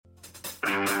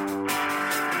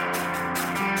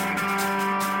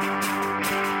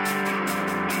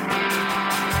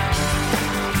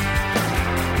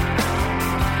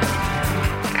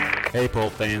Hey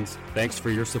Pulp fans, thanks for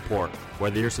your support.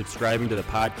 Whether you're subscribing to the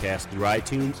podcast through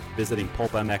iTunes, visiting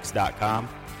pulpmx.com,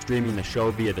 streaming the show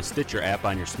via the Stitcher app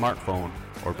on your smartphone,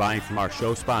 or buying from our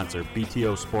show sponsor,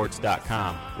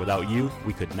 btosports.com. Without you,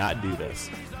 we could not do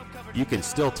this. You can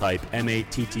still type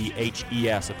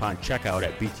MATTHES upon checkout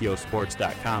at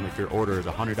btosports.com if your order is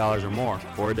 $100 or more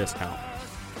for a discount.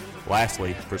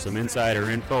 Lastly, for some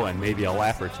insider info and maybe a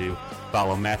laugh or two,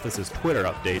 follow Mathis's Twitter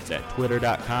updates at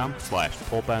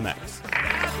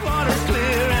twitter.com/pulpmx. Water's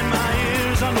clear and my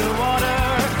ears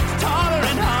underwater,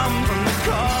 tolerant hum from the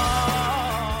car.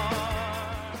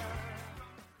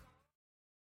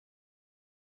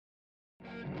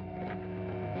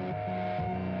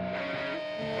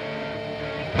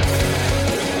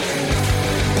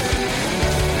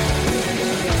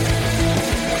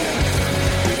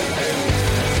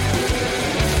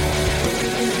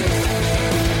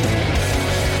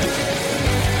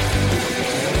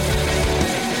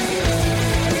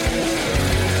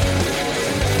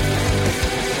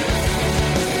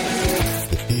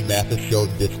 Show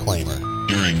disclaimer.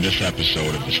 During this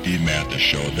episode of the Steve Mathis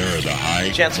Show, there is a high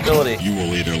chanceability you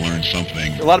will either learn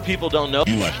something a lot of people don't know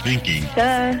you left thinking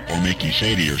or make you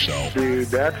say to yourself, dude,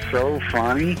 that's so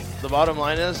funny. The bottom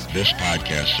line is this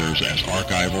podcast serves as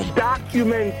archival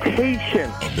documentation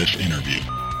of this interview.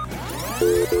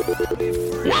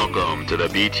 Welcome to the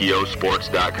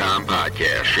BTOsports.com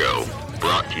podcast show,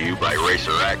 brought to you by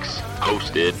Racer X,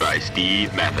 hosted by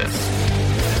Steve Mathis.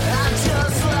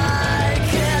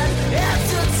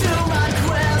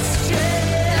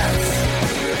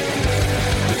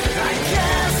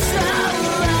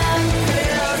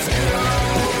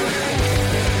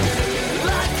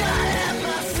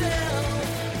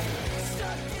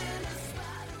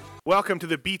 Welcome to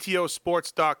the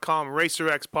BTOsports.com Racer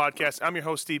X podcast. I'm your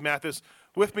host, Steve Mathis.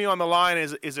 With me on the line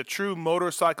is a true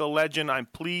motorcycle legend. I'm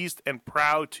pleased and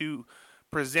proud to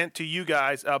present to you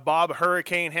guys Bob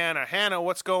Hurricane Hanna. Hanna,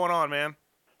 what's going on, man?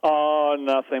 Oh,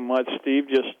 nothing much, Steve.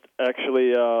 Just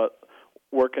actually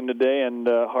working today and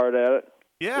hard at it.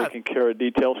 Yeah. Taking care of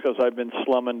details because I've been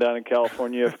slumming down in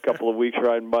California a couple of weeks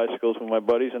riding bicycles with my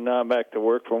buddies, and now I'm back to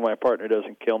work where my partner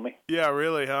doesn't kill me. Yeah,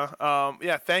 really, huh?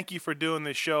 Yeah, thank you for doing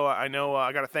this show. I know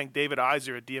I got to thank David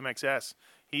Iser at DMXS.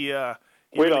 We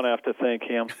don't have to thank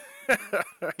him.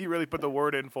 He really put the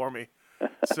word in for me.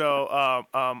 So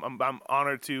I'm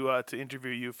honored to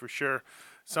interview you for sure.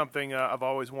 Something I've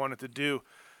always wanted to do.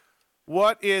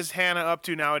 What is Hanna up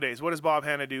to nowadays? What does Bob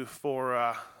Hanna do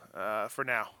for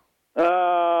now?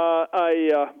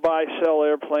 I buy, sell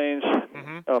airplanes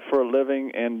for a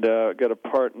living, and got a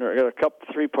partner. I got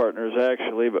three partners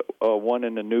actually, but one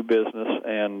in the new business,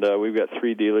 and we've got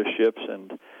 3 dealerships,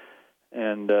 and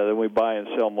then we buy and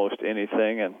sell most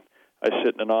anything. And I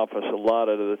sit in an office a lot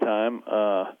of the time,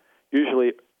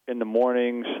 usually in the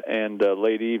mornings and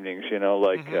late evenings.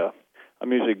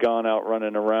 I'm usually gone out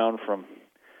running around from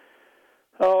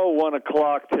 1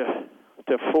 o'clock to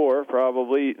 4,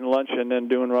 probably, eating lunch and then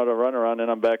doing a run around, and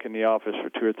I'm back in the office for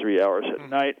 2 or 3 hours at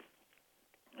night,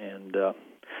 and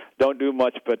don't do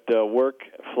much but work,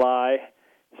 fly,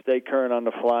 stay current on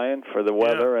the flying for the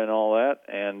weather and all that,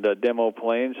 and demo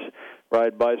planes,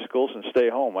 ride bicycles, and stay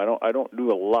home. I don't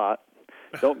do a lot.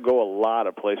 Don't go a lot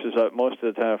of places. Most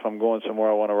of the time, if I'm going somewhere,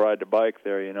 I want to ride the bike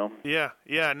there, Yeah.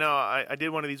 No, I did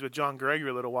one of these with John Gregory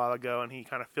a little while ago, and he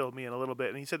kind of filled me in a little bit,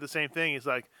 and he said the same thing. He's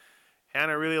like,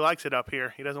 Hanna really likes it up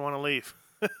here. He doesn't want to leave.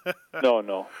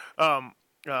 No.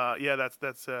 Yeah,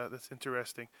 that's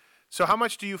interesting. So how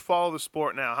much do you follow the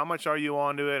sport now? How much are you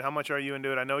onto it? How much are you into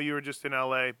it? I know you were just in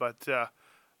L.A., but...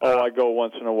 I go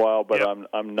once in a while, but I'm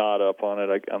not up on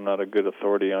it. I'm not a good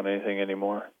authority on anything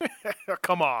anymore.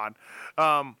 Come on.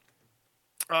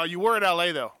 You were at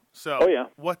L.A., though. So oh, yeah.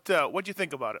 What'd you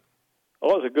think about it?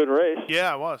 Oh, it was a good race.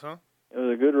 Yeah, it was, huh? It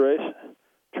was a good race.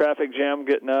 Traffic jam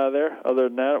getting out of there. Other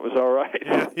than that, it was all right.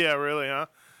 Yeah, really, huh?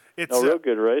 It's a real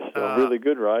good race. Really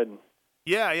good riding.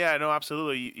 Yeah, no,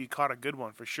 absolutely. You caught a good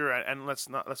one for sure. And let's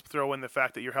throw in the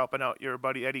fact that you're helping out your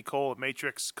buddy Eddie Cole at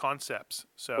Matrix Concepts.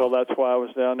 So well, that's why I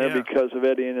was down there because of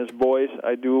Eddie and his boys.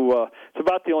 I do. It's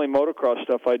about the only motocross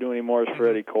stuff I do anymore is for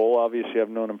Eddie Cole. Obviously, I've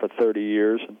known him for 30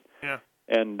 years.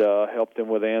 And helped him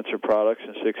with Answer Products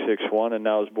and 661, and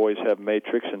now his boys have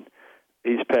Matrix, and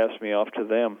he's passed me off to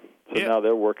them. So now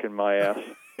they're working my ass.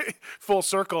 Full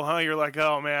circle, huh? You're like,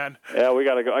 oh man. Yeah, we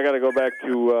gotta go. I gotta go back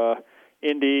to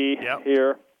Indy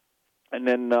here, and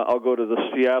then I'll go to the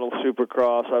Seattle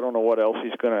Supercross. I don't know what else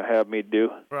he's going to have me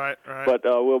do. Right. But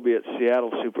we'll be at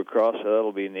Seattle Supercross, so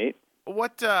that'll be neat.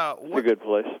 It's a good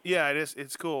place. Yeah, it is.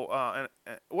 It's cool. And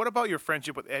what about your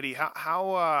friendship with Eddie?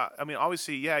 How I mean,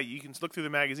 obviously, you can look through the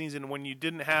magazines, and when you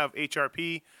didn't have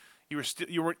HRP, you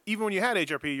were even when you had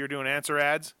HRP, you were doing answer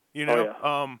ads. You know.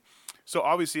 Oh, yeah. So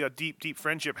obviously a deep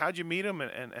friendship. How'd you meet him,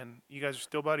 and you guys are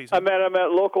still buddies? I met him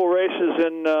at local races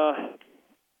in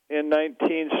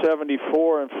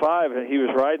 1974 and 5, and he was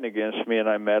riding against me, and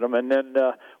I met him, and then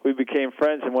we became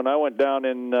friends. And when I went down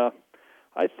in,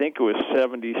 I think it was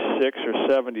 76 or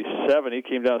 77, he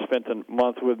came down and spent a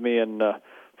month with me in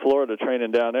Florida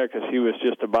training down there because he was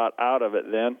just about out of it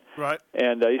then. Right.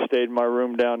 And he stayed in my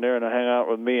room down there and hung out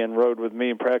with me and rode with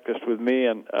me and practiced with me,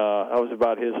 and I was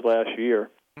about his last year.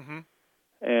 Mm-hmm.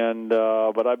 And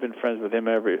but I've been friends with him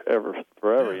forever.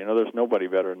 Yeah. You know, there's nobody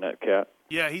better than that cat.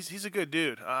 Yeah, he's a good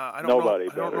dude. I don't know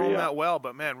him that well,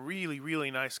 but man, really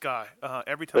nice guy.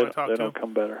 Every time I talk to him, they don't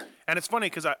come better. And it's funny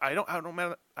because I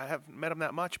haven't met him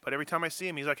that much, but every time I see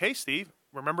him, he's like, "Hey, Steve,"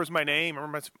 remembers my name,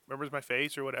 remembers my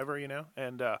face or whatever, you know.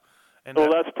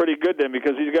 Well, that's pretty good then,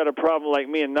 because he's got a problem like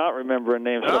me and not remembering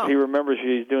names. So if he remembers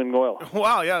you, he's doing well.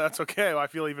 Wow, yeah, that's okay. Well, I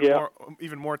feel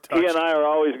even more touched. He and I are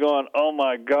always going, "Oh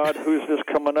my God, who's this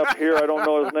coming up here? I don't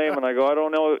know his name," and I go, "I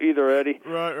don't know either, Eddie."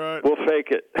 Right. We'll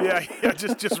fake it. Yeah,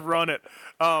 just run it.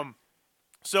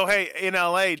 So hey, in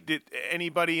LA, did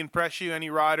anybody impress you?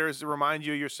 Any riders remind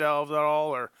you of yourselves at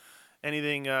all, or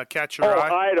anything catch your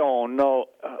eye? I don't know.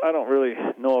 I don't really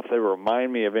know if they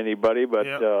remind me of anybody, but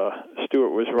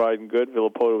Stewart was riding good.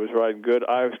 Villapota was riding good.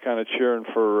 I was kind of cheering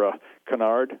for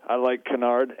Kennard. I like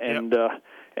Kennard, and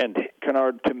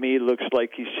Kennard to me looks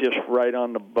like he's just right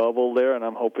on the bubble there, and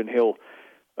I'm hoping he'll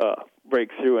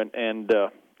break through and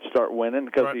start winning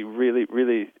because he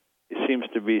really seems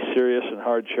to be serious and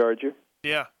hard charger.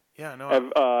 Yeah, no.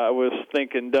 I was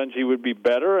thinking Dungey would be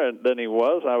better than he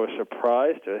was. I was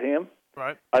surprised at him.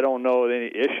 Right. I don't know any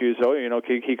issues, though. You know,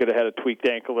 he could have had a tweaked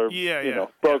ankle or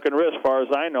broken wrist, as far as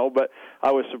I know. But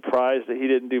I was surprised that he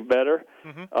didn't do better.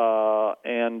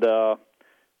 Mm-hmm.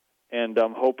 And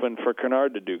I'm hoping for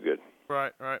Kennard to do good.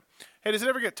 Right. Hey, does it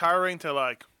ever get tiring to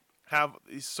like have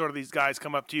these guys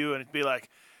come up to you and be like,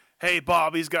 "Hey,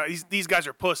 Bob, these guys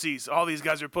are pussies. All these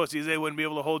guys are pussies. They wouldn't be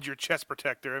able to hold your chest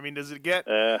protector." I mean, does it get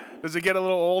a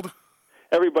little old?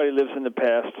 Everybody lives in the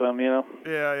past, you know.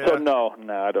 Yeah. So no,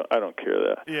 I don't care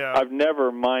that. Yeah. I've never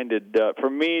minded. For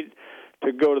me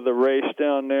to go to the race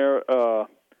down there,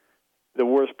 the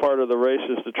worst part of the race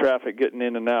is the traffic getting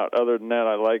in and out. Other than that,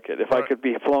 I like it. If I could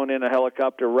be flown in a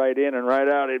helicopter right in and right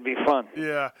out, it'd be fun.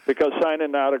 Yeah. Because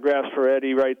signing autographs for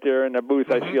Eddie right there in the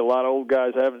booth, I see a lot of old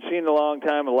guys I haven't seen in a long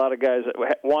time, a lot of guys that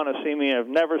want to see me and have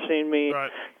never seen me,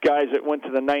 guys that went to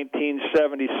the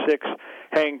 1976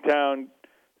 Hangtown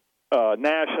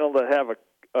National that have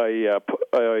a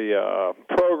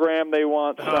program they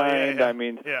want signed. Yeah. I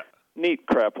mean, neat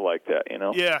crap like that, you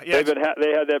know. Yeah. They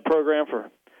had that program for,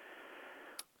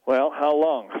 well, how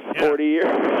long? 40 years.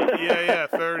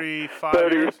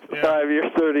 35 years.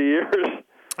 30 years.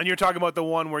 And you're talking about the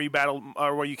one where you battled,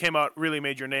 or where you came out, really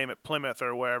made your name at Plymouth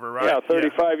or wherever, right? Yeah,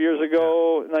 35 years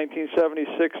ago,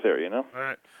 1976 there, you know. All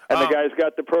right. And the guy's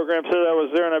got the program, said I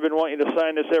was there, and I've been wanting you to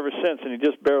sign this ever since, and he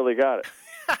just barely got it.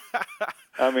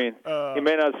 I mean, he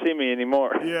may not see me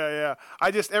anymore. Yeah.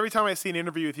 Every time I see an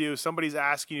interview with you, somebody's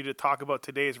asking you to talk about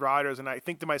today's riders, and I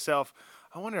think to myself,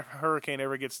 I wonder if Hurricane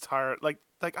ever gets tired. Like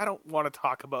I don't want to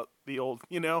talk about the old,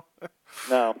 you know.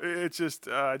 No. It's just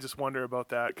I just wonder about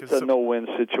that because it's a no-win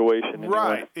situation. Anyway.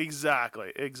 Right.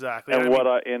 Exactly. And what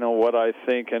I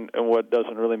think, and what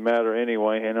doesn't really matter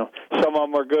anyway. You know, some of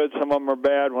them are good, some of them are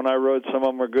bad. When I rode, some of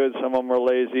them were good, some of them were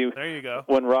lazy. There you go.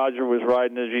 When Roger was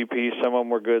riding the GP, some of them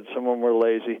were good, some of them were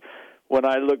lazy. When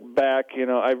I look back, you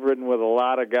know, I've ridden with a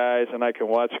lot of guys, and I can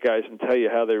watch guys and tell you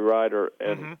how they ride,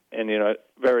 and you know,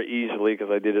 very easily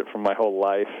because I did it for my whole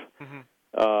life. Mm-hmm.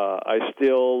 I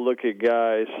still look at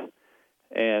guys,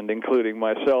 and including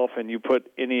myself, and you put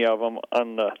any of them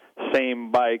on the same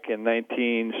bike in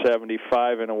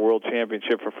 1975 in a world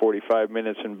championship for 45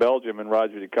 minutes in Belgium, and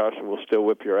Roger DeCosta will still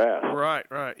whip your ass. Right,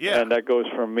 yeah. And that goes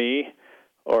for me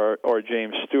or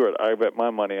James Stewart. I bet my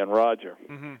money on Roger.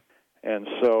 Mm-hmm. And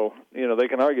so, you know, they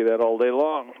can argue that all day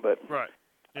long, but yeah.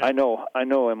 I know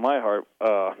in my heart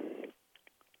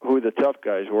who the tough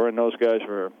guys were, and those guys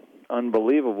were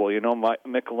unbelievable. You know,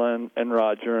 Michelin and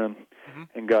Roger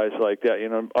and guys like that. You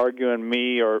know, arguing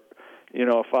me or, you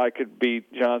know, if I could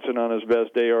beat Johnson on his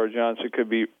best day or Johnson could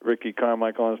beat Ricky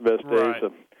Carmichael on his best day.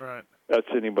 So that's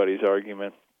anybody's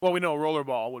argument. Well, we know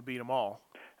Rollerball would beat them all.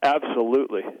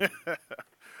 Absolutely.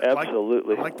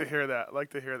 Absolutely. I like to hear that.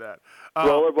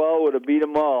 Rollerball would have beat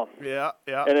them all. Yeah.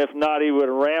 And if not, he would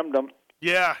have rammed them.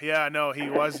 Yeah, no, he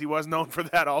was known for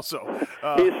that also.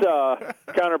 He's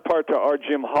counterpart to our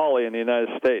Jim Hawley in the United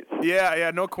States.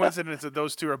 Yeah, no coincidence that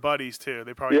those two are buddies too.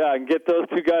 They probably and get those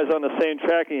two guys on the same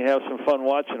track and you have some fun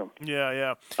watching them.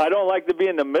 Yeah. I don't like to be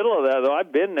in the middle of that though.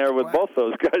 I've been there with both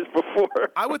those guys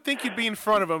before. I would think you'd be in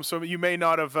front of them, so you may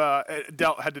not have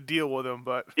had to deal with them,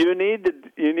 but you need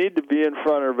to be in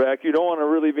front or back. You don't want to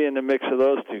really be in the mix of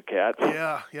those two cats.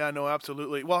 Yeah, no,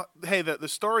 absolutely. Well, hey, the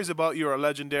stories about you are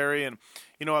legendary, and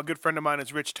a good friend of mine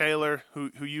is Rich Taylor,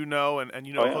 who you know, and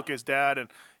you know Hook, his dad, and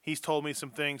he's told me some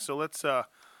things. So let's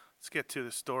get to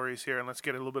the stories here, and let's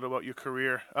get a little bit about your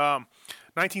career.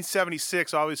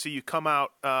 1976, obviously, you come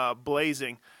out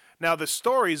blazing. Now, the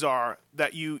stories are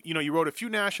that you rode a few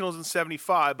nationals in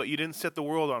 75, but you didn't set the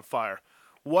world on fire.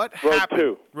 What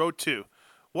happened? Road 2.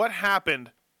 What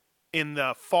happened in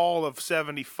the fall of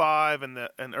 75 and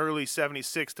early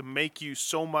 76 to make you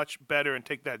so much better and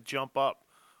take that jump up?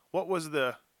 What was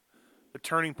the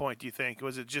turning point, do you think?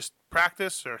 Was it just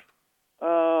practice or?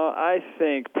 I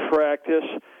think practice,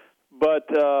 but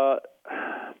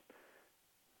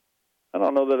I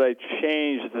don't know that I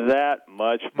changed that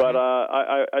much, but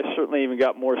I certainly even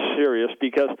got more serious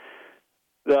because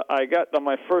I got on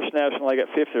my first national, I got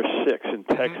 5th or 6th in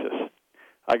Texas.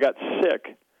 I got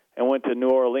sick and went to New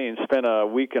Orleans, spent a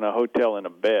week in a hotel in a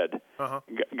bed,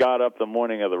 got up the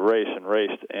morning of the race and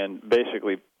raced, and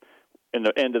basically in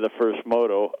the end of the first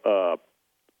moto,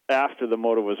 after the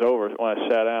moto was over, when I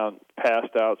sat down,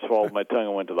 passed out, swallowed my tongue,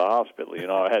 and went to the hospital.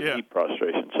 I had heat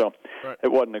prostration, so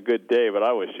it wasn't a good day, but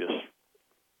I was just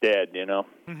dead,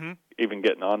 even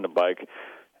getting on the bike.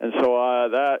 And so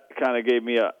that kind of gave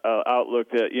me a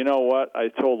outlook that, you know what, I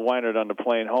told Weinert on the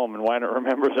plane home, and Weinert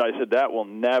remembers, I said, that will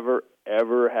never,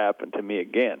 ever happen to me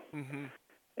again.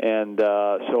 And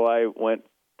so I went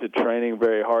to training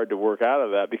very hard to work out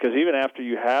of that, because even after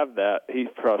you have that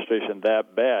heat prostration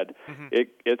that bad,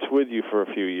 it's with you for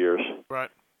a few years. Right.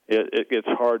 It gets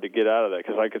hard to get out of that,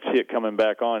 because I could see it coming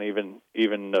back on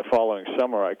even the following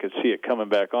summer. I could see it coming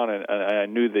back on, and I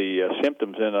knew the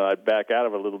symptoms, and I'd back out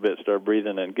of it a little bit, start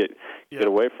breathing, and get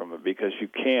away from it, because you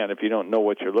can. If you don't know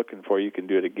what you're looking for, you can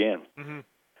do it again.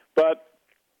 But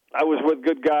I was with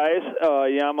good guys,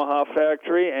 Yamaha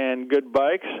factory, and good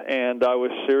bikes, and I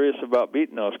was serious about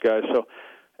beating those guys. So,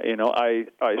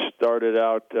 I started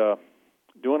out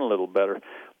doing a little better.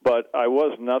 But I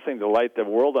was nothing to light the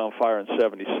world on fire in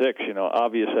 76.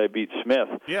 Obviously I beat Smith.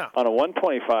 Yeah. On a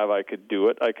 125 I could do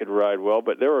it. I could ride well.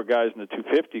 But there were guys in the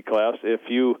 250 class, if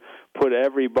you put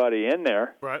everybody in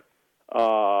there, right,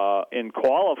 in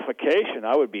qualification,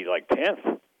 I would be like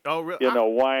 10th. Oh, really?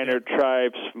 Weiner,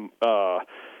 Tripes,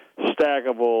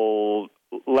 Stackable,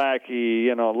 Lackey,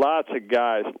 lots of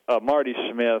guys. Marty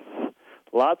Smith,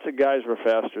 lots of guys were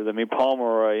faster than me.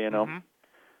 Pomeroy,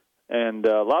 and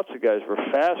lots of guys were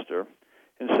faster.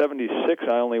 In 76,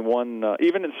 I only won.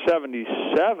 Even in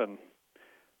 77,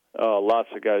 lots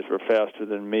of guys were faster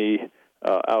than me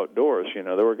outdoors.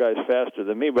 There were guys faster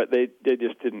than me, but they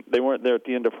just didn't. They weren't there at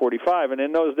the end of 45. And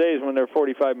in those days, when they're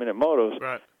 45-minute motos,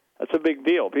 right, that's a big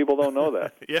deal. People don't know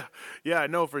that. Yeah, I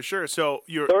know for sure. So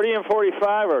you're 30 and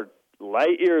 45 are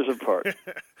light years apart.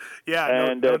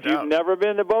 And if you've never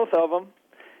been to both of them,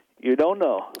 you don't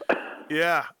know.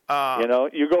 Yeah.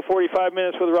 You go 45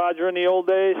 minutes with Roger in the old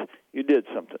days, you did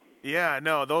something. Yeah,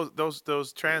 no,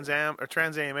 those Trans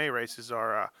AMA races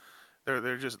are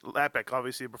they're just epic.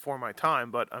 Obviously before my time,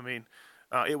 but I mean,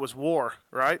 it was war,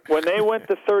 right? When they went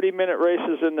to 30-minute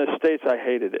races in the States, I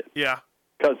hated it. Yeah.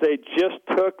 Because they just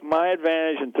took my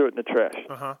advantage and threw it in the trash.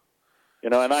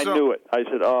 And I knew it. I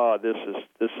said, "Oh, this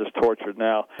is torture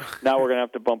now. Now we're going to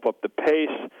have to bump up the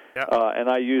pace." And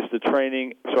I use the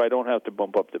training so I don't have to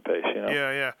bump up the pace.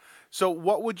 Yeah. So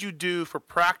what would you do for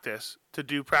practice to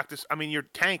do practice? I mean, your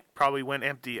tank probably went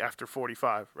empty after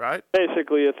 45, right?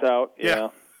 Basically, it's out. Yeah.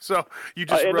 So you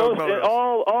just rode motos.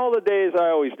 All the days I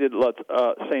always did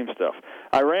same stuff.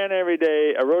 I ran every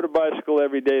day. I rode a bicycle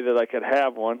every day that I could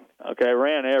have one. Okay, I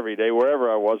ran every day wherever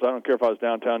I was. I don't care if I was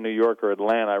downtown New York or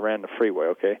Atlanta. I ran the freeway.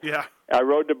 Okay. Yeah. I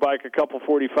rode the bike a couple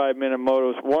 45-minute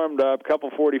motos, warmed up,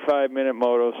 couple 45-minute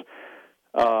motos,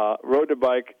 rode the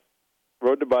bike,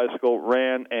 rode the bicycle,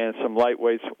 ran, and some light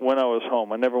weights when I was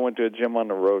home. I never went to a gym on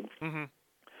the road.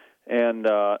 And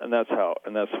that's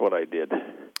what I did.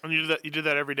 And you did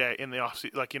that every day in the off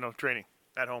season, training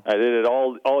at home. I did it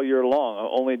all year long.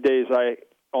 Only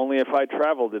if I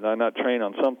traveled did I not train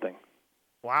on something.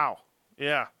 Wow.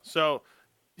 Yeah. So,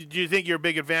 do you think your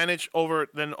big advantage over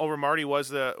Marty was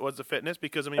the fitness?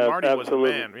 Because Marty absolutely. was the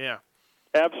man. Yeah.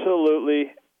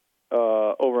 Absolutely.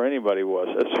 Over anybody was,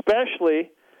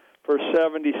 especially for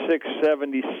 76,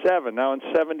 77. Now in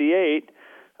 78.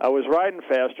 I was riding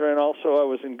faster, and also I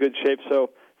was in good shape,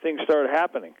 so things started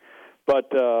happening.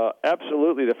 But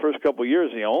absolutely, the first couple of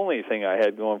years, the only thing I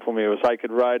had going for me was I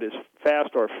could ride as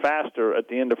fast or faster at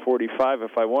the end of 45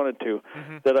 if I wanted to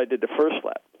that I did the first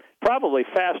lap. Probably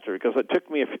faster because it took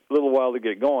me a little while to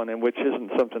get going, and which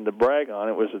isn't something to brag on.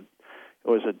 It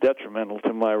was a detrimental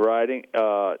to my riding,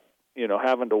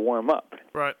 having to warm up.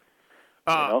 Right.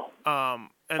 And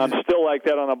I'm still like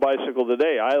that on a bicycle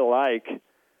today. I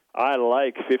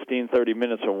like 15, 30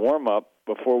 minutes of warm up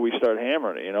before we start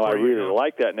hammering it. I really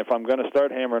like that. And if I'm going to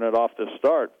start hammering it off the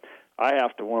start, I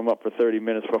have to warm up for 30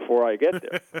 minutes before I get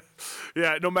there.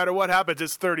 Yeah, no matter what happens,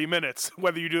 it's 30 minutes,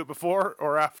 whether you do it before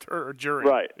or after or during.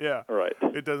 Right. Yeah. Right.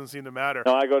 It doesn't seem to matter.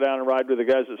 Now I go down and ride with the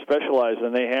guys that specialize,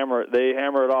 and they hammer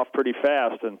it off pretty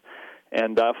fast.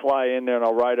 And I fly in there and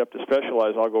I'll ride up to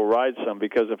Specialized. I'll go ride some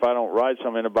because if I don't ride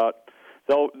some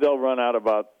they'll run out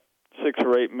about 6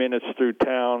 or 8 minutes through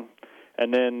town,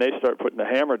 and then they start putting the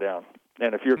hammer down.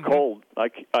 And if you're cold, I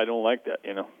don't like that.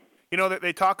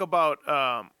 They talk about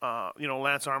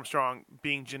Lance Armstrong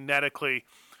being genetically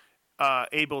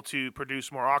able to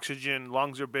produce more oxygen,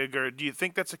 lungs are bigger. Do you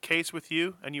think that's the case with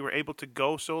you, and you were able to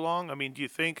go so long? I mean, do you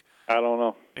think? I don't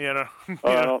know.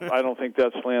 I don't think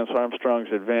that's Lance Armstrong's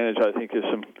advantage. I think there's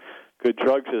some good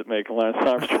drugs that make Lance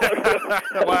Armstrong.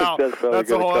 Wow,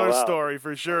 that's a whole other story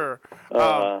for sure.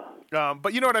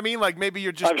 But you know what I mean? Like maybe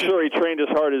you're just. I'm sure he trained as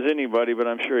hard as anybody, but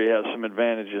I'm sure he has some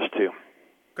advantages too.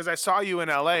 Because I saw you in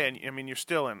L.A., and, I mean, you're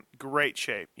still in great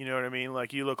shape. You know what I mean?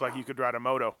 Like, you look like you could ride a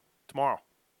moto tomorrow.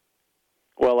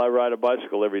 Well, I ride a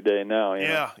bicycle every day now.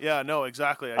 Yeah, no,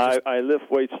 exactly. I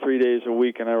lift weights 3 days a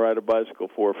week, and I ride a bicycle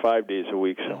 4 or 5 days a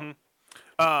week. So,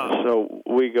 so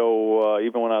we go,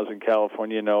 even when I was in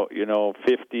California,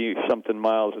 50-something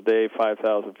miles a day,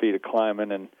 5,000 feet of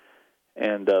climbing, and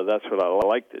that's what I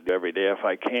like to do every day if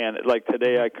I can. Like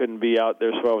today, I couldn't be out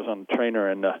there, so I was on the trainer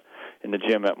in the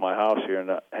gym at my house here in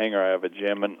the hangar. I have a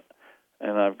gym, and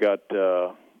I've got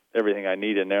everything I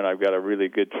need in there, and I've got a really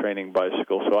good training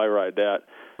bicycle, so I ride that.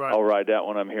 Right. I'll ride that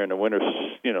when I'm here in the winter,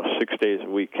 6 days a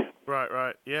week.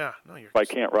 Right. Yeah. No, if I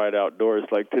can't ride outdoors,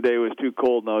 like today was too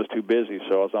cold and I was too busy,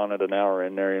 so I was on it an hour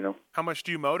in there, How much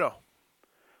do you moto?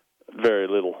 Very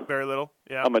little. Very little,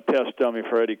 yeah. I'm a test dummy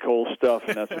for Eddie Cole's stuff,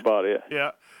 and that's about it.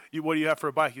 Yeah. What do you have for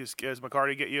a bike? Does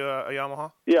McCarty get you a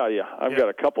Yamaha? Yeah. I've got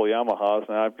a couple Yamahas,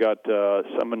 and I've got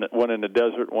one in the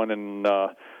desert, one in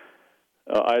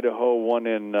Idaho, one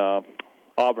in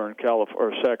Auburn,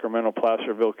 or Sacramento,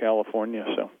 Placerville, California.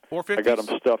 So 450s? I got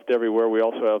them stuffed everywhere. We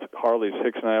also have Harleys.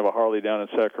 Hicks and I have a Harley down in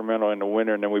Sacramento in the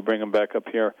winter, and then we bring them back up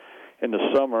here in the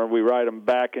summer. We ride them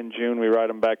back in June. We ride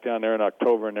them back down there in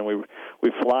October, and then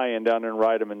we fly in down there and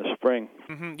ride them in the spring.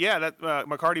 Mm-hmm. Yeah, that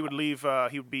McCarty would leave.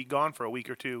 He would be gone for a week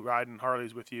or two riding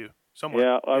Harleys with you somewhere.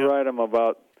 Yeah, I ride them I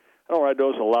don't ride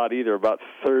those a lot either, about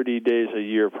 30 days a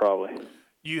year probably.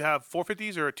 You have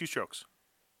 450s or 2-strokes?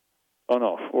 Oh,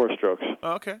 no, 4-strokes.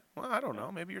 Oh, okay. Well, I don't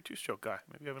know. Maybe you're a 2-stroke guy.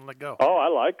 Maybe you haven't let go. Oh, I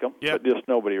like them, but just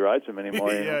nobody rides them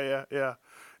anymore. Yeah.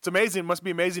 It's amazing. It must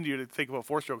be amazing to you to think about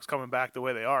 4-strokes coming back the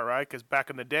way they are, right? Because back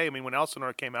in the day, I mean, when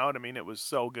Elsinore came out, I mean, it was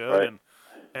so good, right.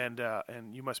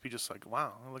 and you must be just like,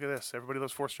 wow, look at this. Everybody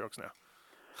loves 4-strokes now.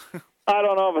 I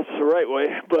don't know if it's the right way,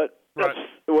 but that's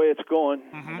the way it's going.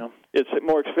 Mm-hmm. It's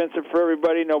more expensive for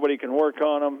everybody. Nobody can work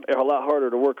on them. They're a lot harder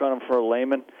to work on them for a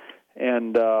layman,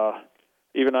 and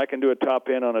even I can do a top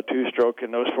end on a 2-stroke,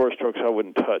 and those 4-strokes I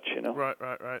wouldn't touch. Right.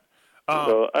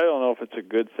 So I don't know if it's a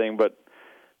good thing, but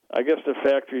I guess the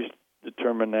factories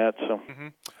determine that. So,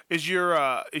 is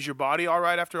your body all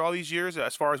right after all these years,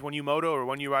 as far as when you moto or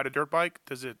when you ride a dirt bike?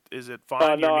 Is it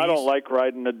fine? No, I don't like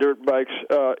riding the dirt bikes.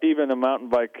 Even a mountain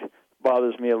bike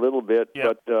bothers me a little bit.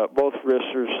 Yep. But both wrists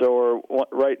are sore.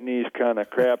 Right knee's kind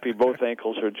of crappy. Both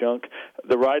ankles are junk.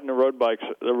 The road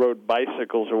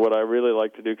bicycles are what I really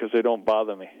like to do because they don't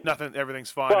bother me. Everything's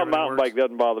fine. Well, a mountain bike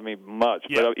doesn't bother me much,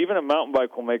 but even a mountain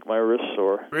bike will make my wrists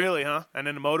sore. Really, huh? And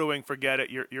then motoing, forget it.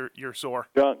 You're sore.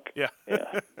 Junk. Yeah.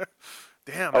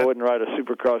 Damn. I wouldn't ride a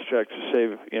supercross track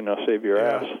to save your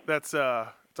ass. That's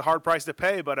it's a hard price to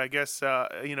pay, but I guess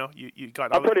you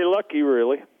got. I'm pretty lucky,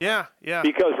 really. Yeah.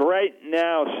 Because right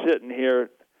now, sitting here,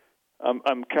 I'm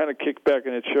kind of kicked back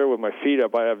in the chair with my feet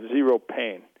up. I have zero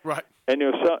pain. Right. And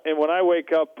and when I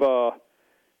wake up,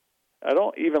 I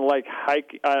don't even like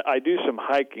hiking. I do some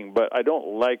hiking, but I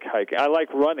don't like hiking. I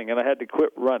like running, and I had to quit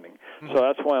running. Mm-hmm. So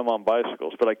that's why I'm on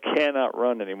bicycles. But I cannot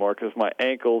run anymore because my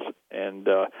ankles and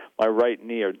my right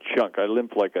knee are junk. I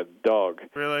limp like a dog.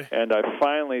 Really? And I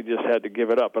finally just had to give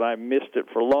it up. And I missed it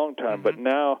for a long time. Mm-hmm. But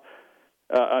now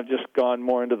I've just gone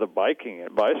more into the biking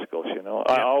and bicycles, you know.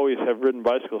 Yeah. I always have ridden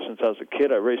bicycles since I was a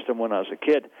kid. I raced them when I was a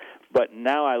kid. But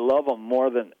now I love them more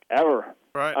than ever.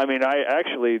 Right. I mean,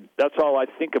 that's all I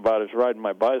think about is riding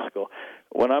my bicycle.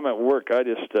 When I'm at work, I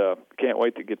just can't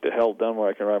wait to get the hell done where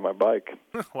I can ride my bike.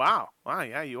 Wow,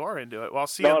 yeah, you are into it. Well, I'll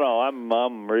see. No,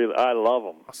 I'm really, I love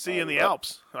them. I'll see you in the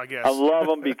Alps, I guess. I love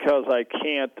them because I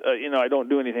can't, I don't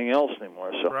do anything else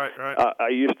anymore. So Right. I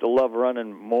used to love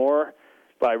running more.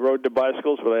 I rode the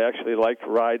bicycles, but I actually liked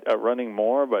running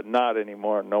more, but not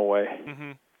anymore. No way.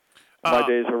 Mm-hmm. My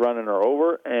days of running are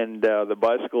over, and the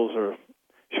bicycles are.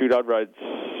 Shoot, I'd ride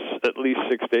at least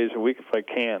 6 days a week if I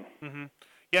can. Mm-hmm.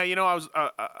 Yeah, you know,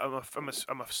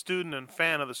 I'm a student and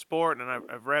fan of the sport, and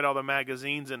I've read all the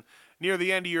magazines. And near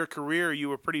the end of your career, you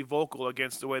were pretty vocal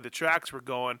against the way the tracks were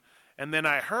going. And then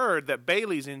I heard that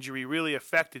Bailey's injury really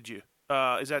affected you.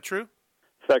 Is that true?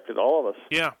 Affected all of us.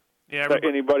 Yeah.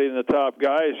 Anybody in the top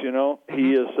guys, you know,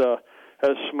 he is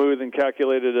as smooth and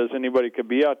calculated as anybody could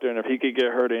be out there. And if he could get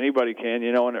hurt, anybody can,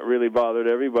 you know. And it really bothered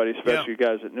everybody, especially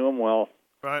guys that knew him well.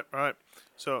 Right.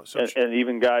 So and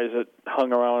even guys that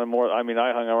hung around with him more. I mean,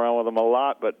 I hung around with him a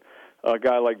lot, but a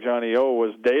guy like Johnny O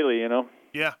was daily, you know.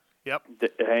 Yeah. Yep.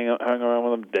 Hung around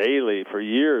with him daily for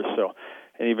years. So,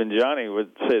 and even Johnny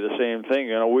would say the same thing.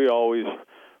 You know, we always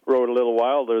rode a little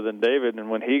wilder than David, and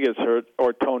when he gets hurt,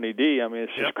 or Tony D, I mean,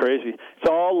 it's just crazy. It's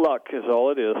all luck, is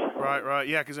all it is. Right.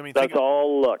 Yeah, because I mean, that's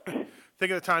all luck.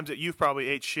 Think of the times that you've probably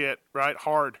ate shit, right?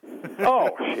 Hard. Oh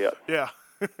shit. Yeah.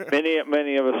 many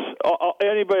of us,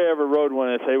 anybody ever rode one,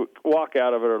 if they walk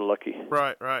out of it are lucky.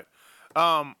 Right.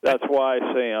 That's why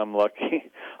I say I'm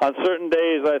lucky. On certain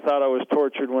days, I thought I was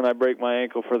tortured when I break my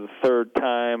ankle for the third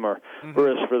time, or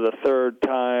wrist for the third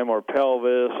time, or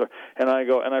pelvis, and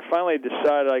I finally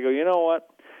decided, you know what?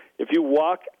 If you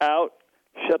walk out,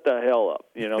 shut the hell up,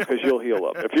 you know, because you'll heal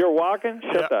up. If you're walking,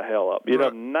 shut the hell up. You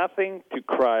have nothing to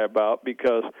cry about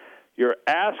because you're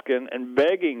asking and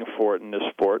begging for it in this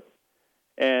sport.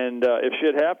 And if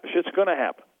shit happens, shit's going to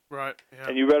happen. Right. Yeah.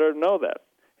 And you better know that.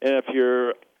 And if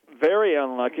you're very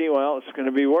unlucky, well, it's going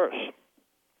to be worse.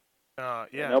 Yeah.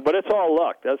 You know, but it's all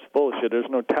luck. That's bullshit. There's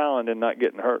no talent in not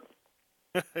getting hurt.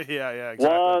 Yeah, exactly.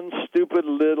 One stupid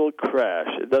little crash.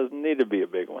 It doesn't need to be a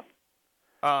big one.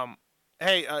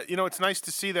 Hey, you know, it's nice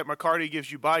to see that McCarty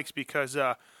gives you bikes because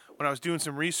when I was doing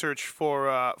some research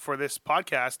for this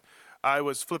podcast, I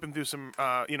was flipping through some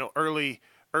early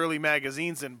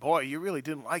magazines, and boy, you really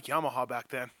didn't like Yamaha back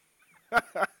then.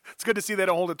 It's good to see they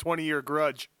don't hold a 20-year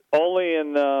grudge. Only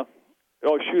in I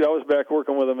was back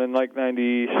working with them in like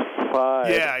 95.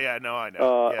 Yeah, no, I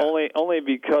know. Only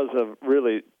because of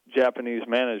really Japanese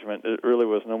management. It really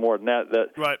was no more than that.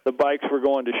 Right. The bikes were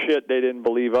going to shit. They didn't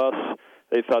believe us.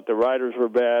 They thought the riders were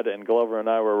bad, and Glover and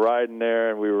I were riding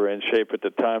there, and we were in shape at the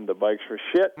time. The bikes were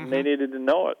shit, and they needed to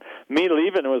know it. Me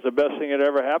leaving was the best thing that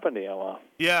ever happened to Yamaha.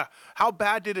 Yeah. How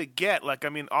bad did it get? Like, I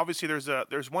mean, obviously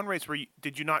there's one race where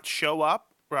did you not show up,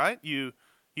 right? You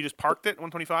just parked it,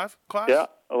 125 class? Yeah,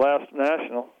 the last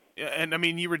national. Yeah, and I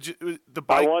mean, you were the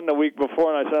bike. I won the week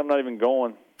before, and I said I'm not even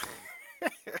going.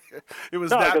 It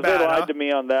was that bad. No, because they lied huh? to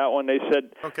me on that one. They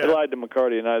said they lied to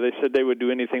McCarty and I. They said they would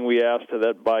do anything we asked to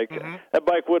that bike. That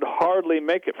bike would hardly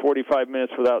make it 45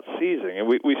 minutes without seizing, and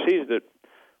we seized it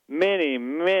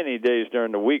many days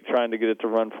during the week trying to get it to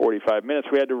run 45 minutes.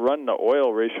 We had to run the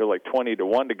oil ratio like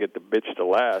 20-1 to get the bitch to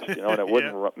last, you know, and it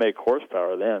wouldn't make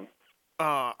horsepower then.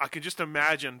 I could just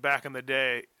imagine back in the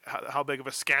day how big of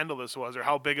a scandal this was, or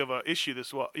how big of an issue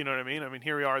this was. You know what I mean? I mean,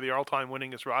 here we are, the all-time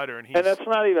winningest rider, and that's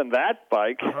not even that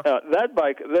bike. That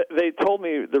bike, they told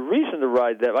me the reason to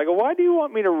ride that. I go, why do you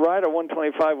want me to ride a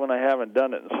 125 when I haven't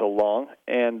done it in so long?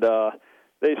 And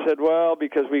they said, well,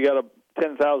 because we got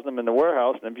 10,000 of them in the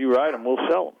warehouse, and if you ride them, we'll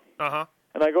sell them.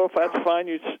 And I go, if that's fine,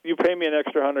 you pay me an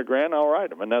extra $100,000, I'll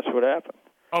ride them, and that's what happened.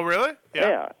 Oh, really?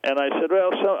 Yeah. And I said, well,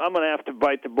 so I'm going to have to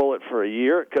bite the bullet for a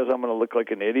year because I'm going to look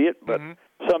like an idiot. But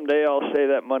someday I'll say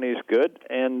that money's good,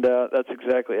 and that's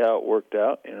exactly how it worked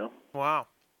out, you know. Wow.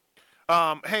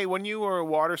 Hey, when you were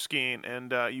water skiing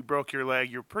and you broke your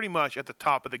leg, you're pretty much at the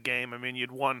top of the game. I mean,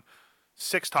 you'd won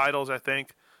 6 titles, I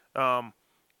think,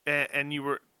 and you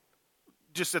were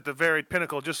just at the very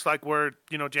pinnacle, just like where,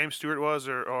 you know, James Stewart was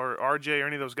or RJ or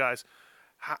any of those guys.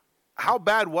 How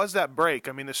bad was that break?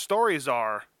 I mean, the stories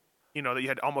are, you know, that you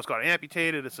had almost got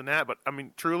amputated, this and that, but, I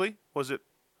mean, truly, was it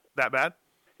that bad?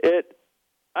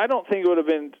 I don't think it would have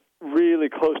been really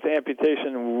close to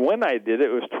amputation when I did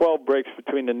it. It was 12 breaks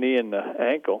between the knee and the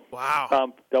ankle.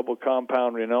 Wow. Double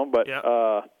compound, you know, but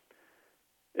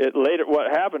Later,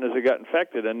 what happened is it got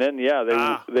infected, and then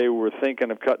they were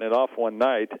thinking of cutting it off one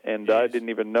night, and I didn't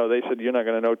even know. They said you're not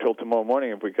going to know till tomorrow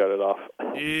morning if we cut it off.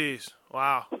 Jeez,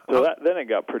 wow. So then it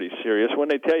got pretty serious. When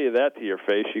they tell you that to your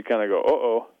face, you kind of go,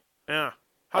 uh-oh. Yeah.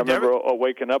 I remember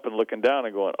waking up and looking down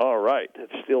and going, all right,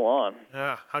 it's still on.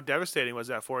 Yeah. How devastating was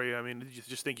that for you? I mean, did you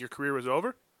just think your career was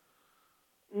over?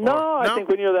 No, I think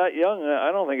when you're that young, I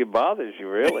don't think it bothers you,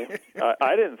 really.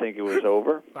 I didn't think it was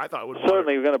over. I thought it would.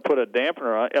 Certainly going to put a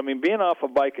dampener on. I mean, being off a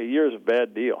bike a year is a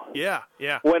bad deal. Yeah,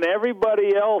 yeah. When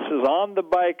everybody else is on the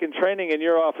bike and training and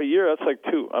you're off a year, that's like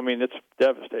 2. I mean, it's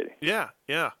devastating. Yeah,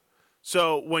 yeah.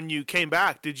 So when you came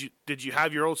back, did you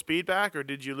have your old speed back, or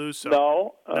did you lose some?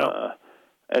 No.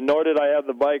 And nor did I have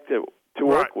the bike to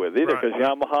work with either, because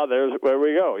Yamaha, there's where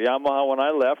we go. Yamaha, when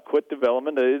I left, quit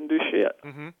development. They didn't do shit.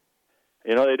 Mm-hmm.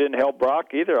 You know, they didn't help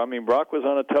Brock either. I mean, Brock was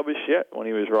on a tub of shit when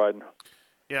he was riding.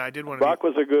 Yeah, I did want to. Brock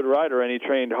was a good rider, and he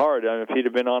trained hard. I mean, if he'd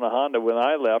have been on a Honda when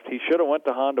I left, he should have went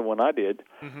to Honda when I did.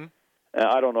 Mm-hmm.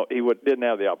 I don't know. He didn't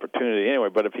have the opportunity anyway,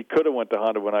 but if he could have went to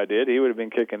Honda when I did, he would have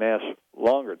been kicking ass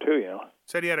longer, too, you know.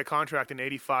 Said he had a contract in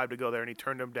 '85 to go there, and he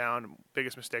turned him down.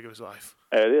 Biggest mistake of his life.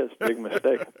 It is. Big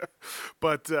mistake.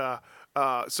 But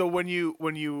so when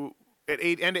you at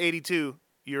end of '82,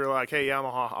 you're like, hey,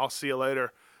 Yamaha, I'll see you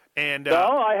later. And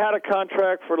no, I had a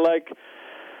contract for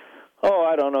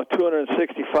I don't know,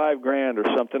 $265,000 or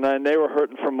something, and they were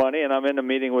hurting for money, and I'm in a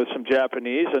meeting with some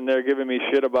Japanese, and they're giving me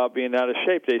shit about being out of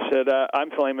shape. They said,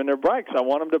 I'm flaming their bikes. I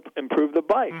want them to improve the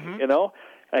bike, you know?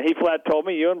 And he flat told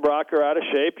me, you and Brock are out of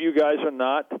shape. You guys are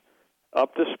not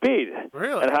up to speed.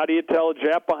 Really? And how do you tell a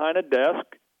Jap behind a desk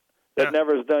that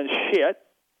never has done shit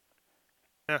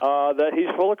that he's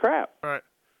full of crap? Right.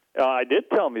 I did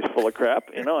tell him he's full of crap.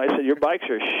 You know, I said, your bikes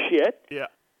are shit. Yeah.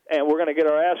 And we're going to get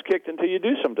our ass kicked until you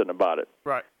do something about it.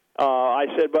 Right. I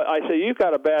said, you've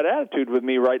got a bad attitude with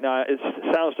me right now. It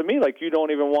sounds to me like you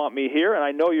don't even want me here, and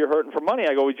I know you're hurting for money.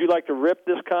 I go, would you like to rip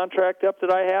this contract up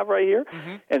that I have right here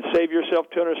and save yourself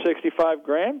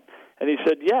 $265,000? And he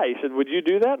said, yeah. He said, would you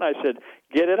do that? And I said,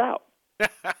 get it out.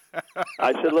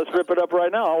 I said, let's rip it up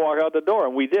right now. I'll walk out the door.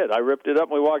 And we did. I ripped it up,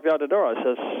 and we walked out the door. I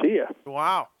said, see ya.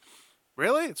 Wow.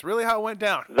 Really? It's really how it went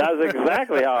down. That's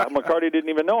exactly how. McCarty didn't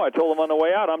even know. I told him on the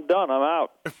way out, I'm done. I'm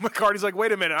out. McCarty's like,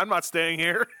 wait a minute. I'm not staying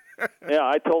here. Yeah,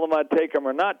 I told him I'd take him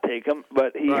or not take him,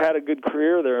 but he had a good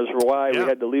career there, is why we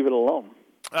had to leave it alone.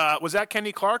 Was that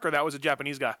Kenny Clark, or that was a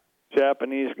Japanese guy?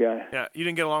 Japanese guy. Yeah, you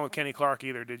didn't get along with Kenny Clark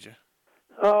either, did you?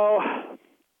 Oh,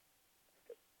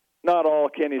 not all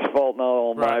Kenny's fault, not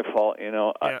all my fault. You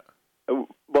know,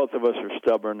 both of us are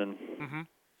stubborn, and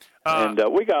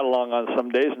we got along on some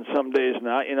days and some days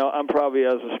not. You know, I'm probably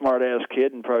as a smart-ass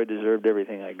kid and probably deserved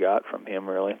everything I got from him,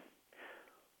 really.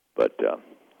 But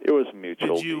it was a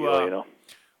mutual deal, you know.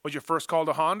 Was your first call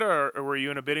to Honda, or were you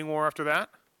in a bidding war after that?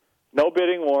 No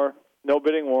bidding war. No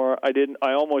bidding war.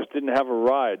 I almost didn't have a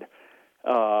ride.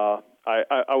 I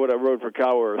would have rode for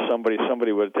Kawa or somebody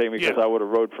would have taken me because I would have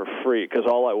rode for free, because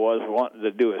all I was wanting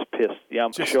to do is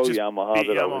show Yamaha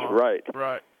that I was right.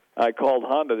 Right. I called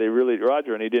Honda.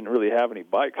 Roger, and he didn't really have any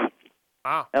bikes.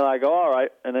 Wow. And I go, all right.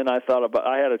 And then I thought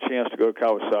I had a chance to go to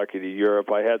Kawasaki to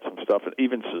Europe. I had some stuff,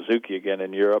 even Suzuki again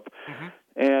in Europe.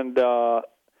 And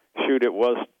it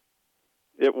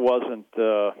wasn't.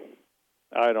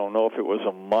 I don't know if it was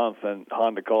a month, and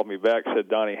Honda called me back, said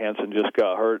Donnie Hansen just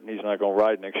got hurt, and he's not going to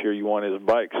ride next year. You want his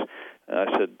bikes? And I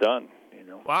said, done. You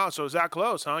know. Wow, so it was that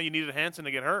close, huh? You needed Hansen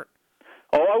to get hurt.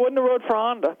 Oh, I wouldn't have rode for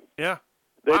Honda. Yeah.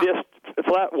 They just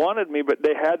flat wanted me, but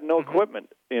they had no equipment.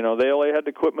 You know, they only had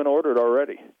the equipment ordered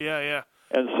already. Yeah, yeah.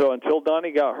 And so until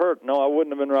Donnie got hurt, no, I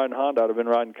wouldn't have been riding Honda. I'd have been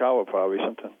riding Kawa probably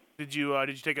something. Did you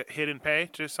take a hit in pay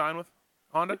to sign with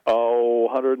Honda? Oh,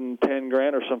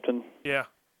 $110,000 or something. Yeah,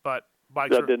 but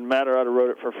bikes didn't matter. I'd have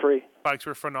rode it for free. Bikes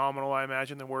were phenomenal, I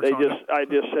imagine. I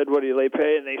just said, what do they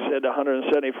pay? And they said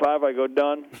 $175. I go,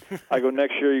 done. I go,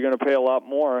 next year you're going to pay a lot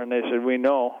more. And they said, we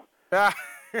know.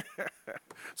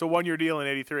 So 1 year deal in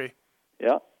 '83.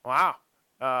 Yeah. Wow.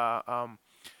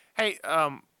 Hey,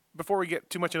 before we get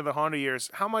too much into the Honda years,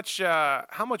 how much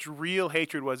real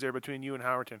hatred was there between you and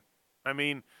Howerton? I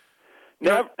mean,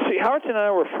 now, see, Howerton and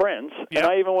I were friends, and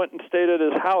I even went and stayed at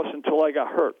his house until I got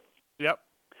hurt. Yep.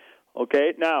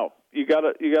 Okay. Now you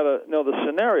gotta know the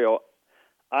scenario.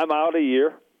 I'm out a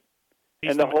year,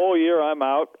 and the whole year I'm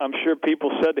out. I'm sure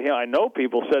people said to him. I know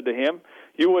people said to him,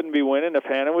 "You wouldn't be winning if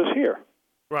Hannah was here."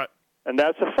 Right. And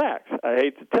that's a fact. I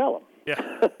hate to tell him. Yeah.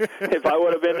 If I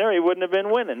would have been there, he wouldn't have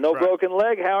been winning. No broken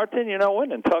leg, Howerton, you're not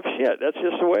winning. Tough shit. That's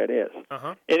just the way it is.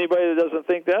 Anybody that doesn't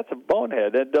think that's a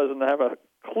bonehead, that doesn't have a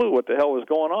clue what the hell was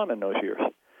going on in those years.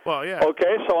 Well, yeah.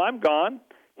 Okay, so I'm gone.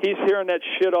 He's hearing that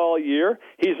shit all year.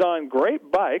 He's on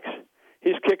great bikes.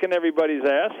 He's kicking everybody's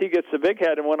ass. He gets the big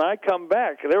head. And when I come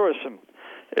back, there was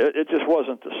it just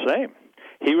wasn't the same.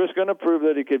 He was going to prove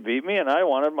that he could beat me, and I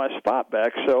wanted my spot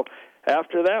back. So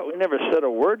after that, we never said a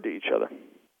word to each other.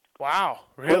 Wow,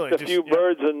 really? Flipped a few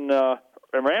birds and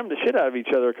rammed the shit out of each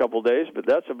other a couple of days, but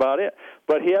that's about it.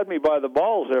 But he had me by the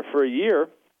balls there for a year.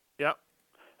 Yep.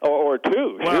 Or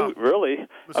two, wow. Shoot, really.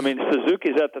 I mean,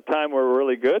 Suzuki's at the time were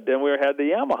really good. Then we had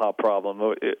the Yamaha problem.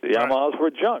 The Yamahas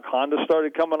were junk. Honda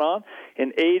started coming on.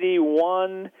 In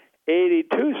 81,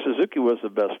 82, Suzuki was the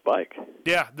best bike.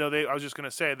 Yeah, no, I was just going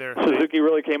to say Suzuki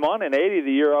really came on. In 80,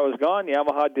 the year I was gone,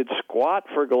 Yamaha did squat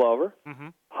for Glover. Mm-hmm.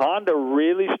 Honda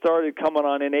really started coming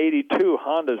on in 82.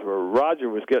 Roger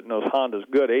was getting those Hondas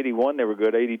good. 81, they were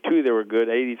good. 82, they were good.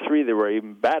 83, they were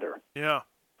even better. Yeah.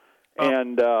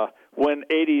 And when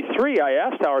 83, I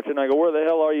asked Howerton, I go, where the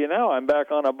hell are you now? I'm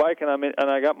back on a bike, and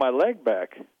I got my leg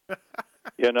back.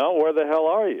 Where the hell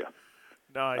are you?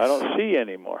 Nice. I don't see you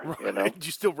anymore. Right. Did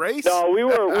you still race? No, we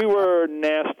were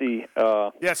nasty.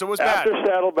 Yeah, so it was bad. After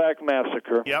Saddleback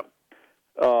Massacre. Yep.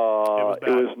 It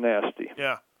was nasty.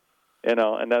 Yeah.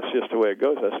 And that's just the way it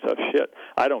goes. That's tough shit.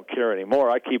 I don't care anymore.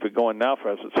 I keep it going now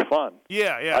for us. It's fun.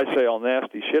 Yeah. I say all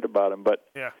nasty shit about him, but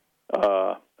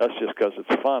that's just because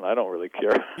it's fun. I don't really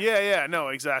care. Yeah, no,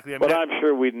 exactly. But I'm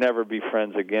sure we'd never be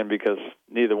friends again because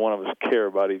neither one of us care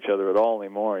about each other at all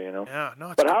anymore, Yeah,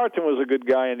 no. But Howerton was a good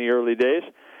guy in the early days.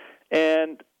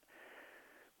 And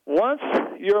once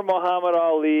you're Muhammad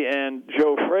Ali and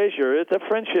Joe Frazier, the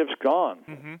friendship's gone.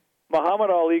 Mm-hmm.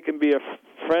 Muhammad Ali can be a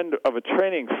friend of a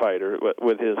training fighter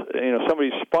with his,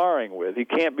 somebody he's sparring with. He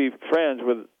can't be friends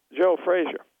with Joe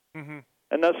Frazier. Mm-hmm.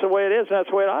 And that's the way it is, and that's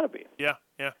the way it ought to be. Yeah.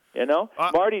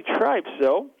 Marty Tripes,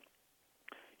 though,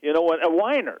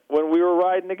 when we were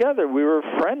riding together, we were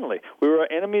friendly. We were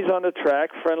enemies on the track,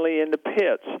 friendly in the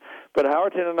pits. But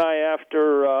Howerton and I,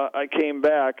 after I came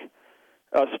back,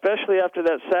 especially after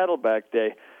that Saddleback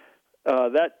day,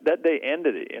 that day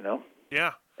ended it,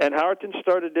 Yeah. And Howerton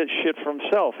started that shit for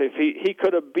himself. If he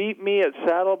could have beat me at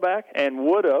Saddleback and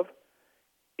would have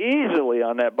easily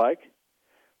on that bike,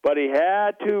 but he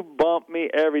had to bump me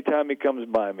every time he comes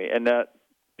by me, and that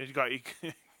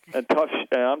and tough.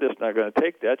 And I'm just not going to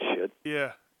take that shit.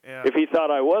 Yeah. If he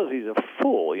thought I was, he's a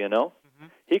fool. Mm-hmm.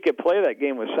 He could play that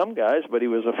game with some guys, but he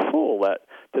was a fool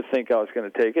to think I was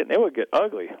going to take it, and it would get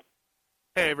ugly.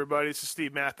 Hey, everybody, this is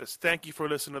Steve Mathis. Thank you for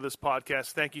listening to this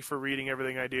podcast. Thank you for reading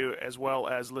everything I do, as well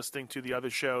as listening to the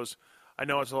other shows. I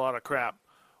know it's a lot of crap.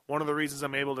 One of the reasons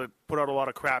I'm able to put out a lot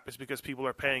of crap is because people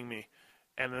are paying me.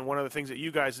 And then one of the things that you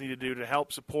guys need to do to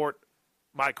help support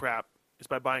my crap is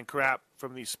by buying crap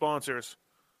from these sponsors.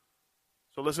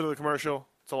 So listen to the commercial.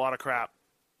 It's a lot of crap.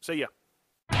 See ya.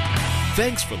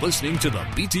 Thanks for listening to the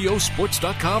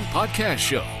BTOsports.com podcast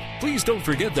show. Please don't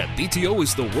forget that BTO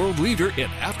is the world leader in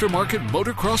aftermarket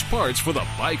motocross parts for the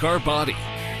bi-car body.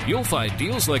 You'll find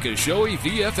deals like a Shoei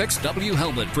VFXW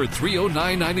helmet for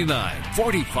 $309.99,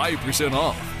 45%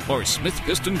 off, or Smith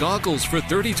Piston goggles for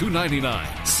 $32.99,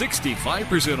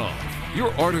 65% off.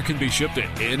 Your order can be shipped to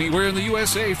anywhere in the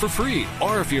USA for free,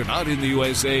 or if you're not in the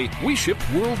USA, we ship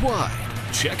worldwide.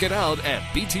 Check it out at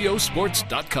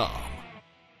BTOsports.com.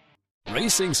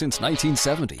 Racing since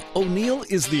 1970, O'Neill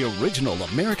is the original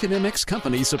American MX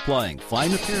company supplying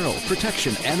fine apparel,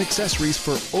 protection, and accessories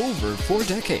for over 4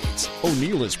 decades.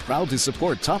 O'Neill is proud to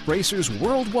support top racers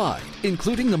worldwide,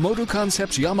 including the Moto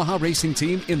Concepts Yamaha racing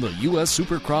team in the U.S.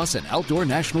 Supercross and Outdoor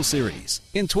National Series.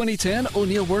 In 2010,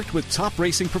 O'Neill worked with top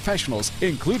racing professionals,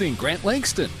 including Grant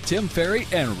Langston, Tim Ferry,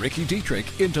 and Ricky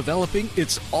Dietrich, in developing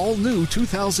its all-new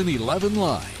 2011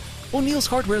 line. O'Neill's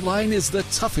hardware line is the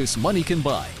toughest money can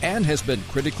buy and has been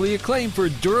critically acclaimed for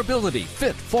durability,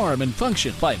 fit, form, and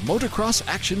function by Motocross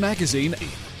Action Magazine.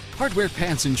 Hardware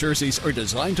pants and jerseys are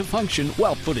designed to function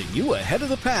while putting you ahead of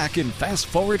the pack in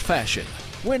fast-forward fashion.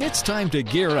 When it's time to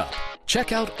gear up,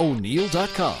 check out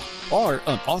O'Neill.com or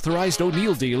an authorized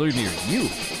O'Neill dealer near you.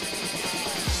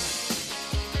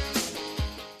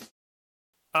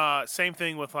 Same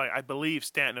thing with, I believe,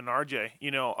 Stanton and RJ.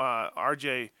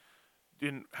 RJ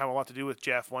didn't have a lot to do with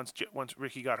Jeff once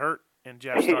Ricky got hurt, and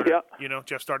Jeff started.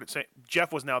 Jeff started saying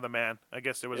Jeff was now the man. I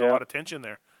guess there was a lot of tension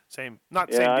there. Same deal.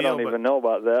 I don't even know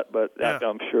about that, but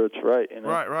I'm sure it's right.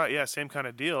 Right, yeah, same kind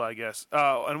of deal, I guess.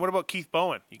 And what about Keith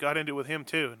Bowen? You got into it with him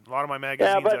too. A lot of my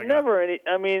magazines. Yeah, but never any.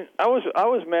 I mean, I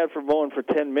was mad for Bowen for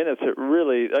 10 minutes.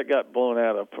 That got blown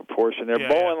out of proportion there.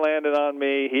 Bowen landed on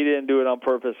me. He didn't do it on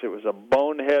purpose. It was a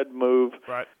bonehead move.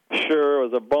 Right. Sure,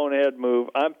 it was a bonehead move.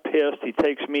 I'm pissed. He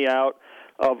takes me out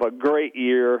of a great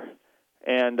year,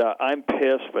 and I'm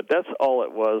pissed. But that's all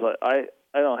it was.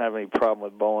 don't have any problem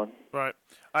with Bowen. Right.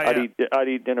 I'd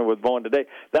eat dinner with Bowen today.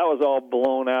 That was all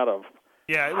blown out of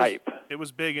hype. It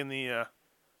was big in the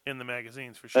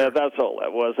magazines for sure. That's all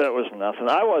that was. That was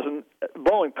nothing.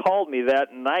 Bowen called me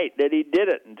that night that he did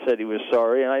it and said he was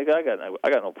sorry, and I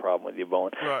got no problem with you,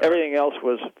 Bowen. Right, Everything else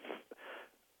was,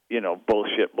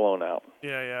 bullshit blown out.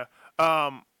 Yeah.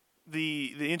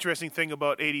 The interesting thing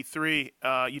about '83,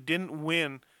 you didn't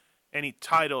win any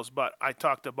titles, but I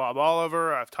talked to Bob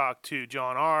Oliver, I've talked to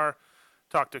John R.,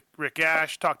 talked to Rick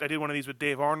Ash, I did one of these with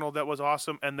Dave Arnold that was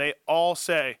awesome, and they all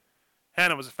say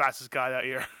Hanna was the fastest guy that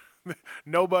year.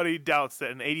 Nobody doubts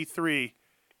that in '83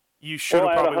 you should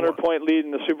have probably I had a 100-point lead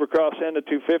in the Supercross and the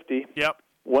 250. Yep.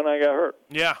 When I got hurt.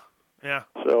 Yeah.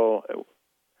 So,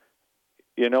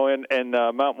 and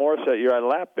Mount Morris that year I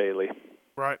lapped Bailey.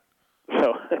 Right.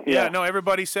 So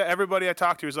everybody I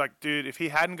talked to was like, dude, if he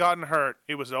hadn't gotten hurt,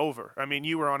 it was over. I mean,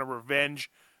 you were on a revenge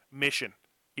mission,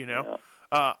 Yeah.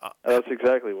 That's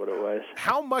exactly what it was.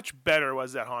 How much better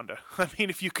was that Honda? I mean,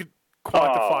 if you could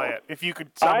quantify it, if you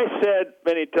could. I said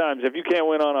many times, if you can't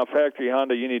win on a factory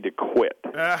Honda, you need to quit.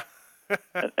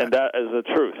 and that is the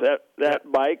truth.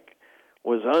 That bike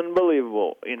was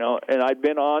unbelievable, and I'd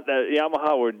been on that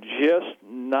Yamaha were just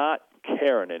not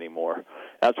caring anymore.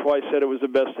 That's why I said it was the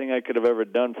best thing I could have ever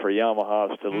done for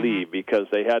Yamahas to leave, because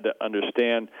they had to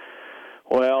understand,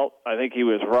 well, I think he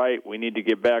was right. We need to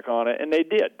get back on it, and they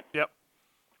did. Yep.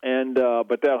 And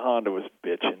but that Honda was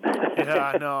bitching.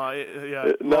 Yeah,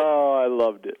 no, No, I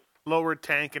loved it. Lowered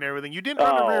tank and everything. You didn't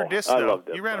run a rear disc, though. I loved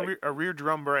it. You ran a rear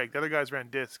drum brake. The other guys ran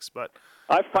discs, but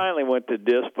I finally went to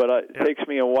disc, but it takes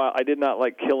me a while. I did not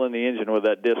like killing the engine with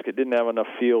that disc. It didn't have enough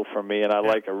feel for me, and I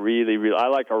like a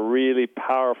really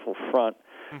powerful front.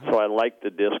 So I like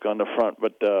the disc on the front,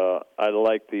 but I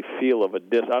like the feel of a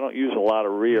disc. I don't use a lot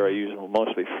of rear. I use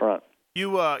mostly front.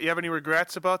 You have any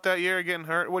regrets about that year getting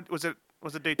hurt? What was it?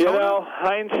 Was it Daytona?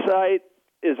 Hindsight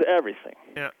is everything.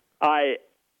 Yeah.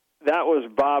 That was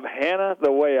Bob Hanna,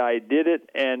 the way I did it,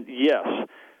 and yes,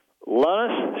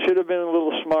 Lunis should have been a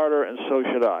little smarter, and so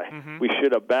should I. Mm-hmm. We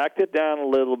should have backed it down a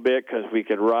little bit because we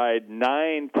could ride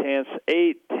 9/10,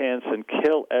 8/10, and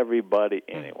kill everybody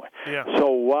anyway. Yeah. So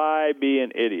why be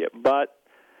an idiot? But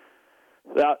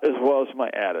that as well as my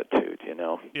attitude,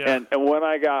 Yeah. And when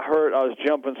I got hurt, I was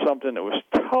jumping something that was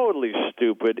totally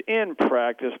stupid in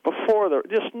practice before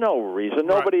just no reason.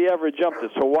 Nobody ever jumped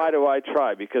it, so why do I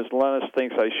try? Because Lennis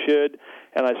thinks I should,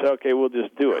 and I said, okay, we'll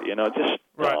just do it. Just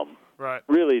dumb. Right.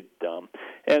 Really dumb.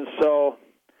 And so,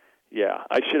 yeah,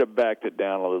 I should have backed it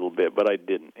down a little bit, but I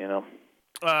didn't,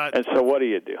 And so what do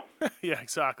you do? Yeah,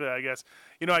 exactly, I guess.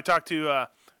 I talked to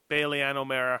Bailey and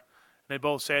O'Mara, and they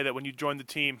both say that when you joined the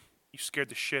team, you scared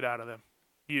the shit out of them.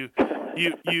 You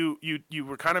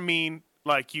were kind of mean,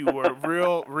 like you were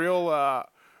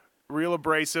real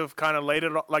abrasive, kind of laid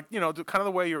it, like, kind of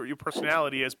the way your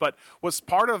personality is. But was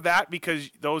part of that because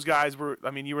those guys were,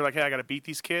 you were like, hey, I got to beat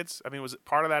these kids? Was it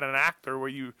part of that an act, or were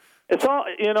you? It's all,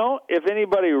 if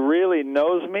anybody really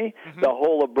knows me, the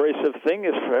whole abrasive thing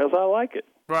is as I like it.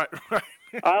 Right.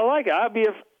 I like it.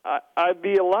 I'd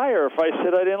be a liar if I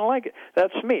said I didn't like it.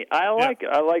 That's me. I like it.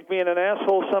 I like being an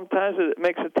asshole sometimes. It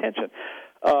makes attention.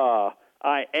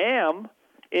 I am,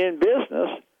 in business,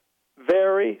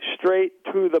 very straight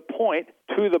to the point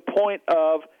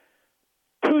of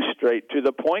too straight to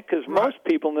the point, because most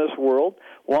people in this world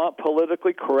want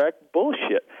politically correct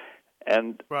bullshit.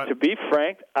 And to be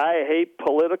frank, I hate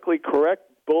politically correct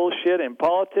bullshit in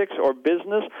politics or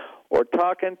business or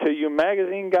talking to you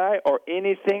magazine guy or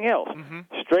anything else. Mm-hmm.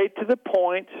 Straight to the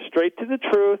point, straight to the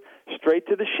truth, straight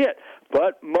to the shit.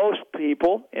 But most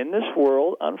people in this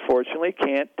world, unfortunately,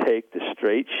 can't take the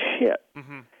straight shit.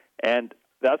 Mm-hmm. And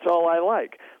that's all I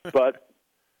like. But,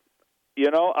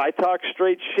 I talk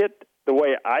straight shit the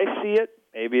way I see it.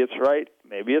 Maybe it's right,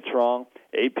 maybe it's wrong.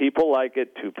 8 people like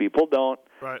it, 2 people don't.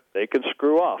 Right. They can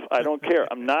screw off. I don't care.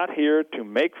 I'm not here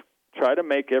to try to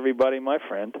make everybody my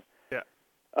friend. Yeah.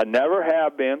 I never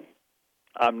have been.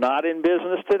 I'm not in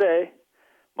business today.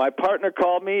 My partner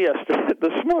called me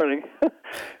this morning,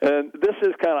 and this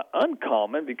is kind of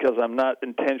uncommon because I'm not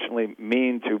intentionally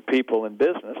mean to people in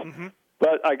business. Mm-hmm.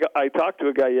 But I talked to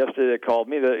a guy yesterday that called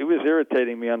me. That he was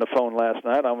irritating me on the phone last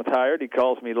night. I'm tired. He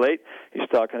calls me late. He's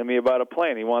talking to me about a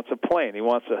plane. He wants a plane. He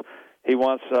wants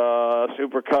a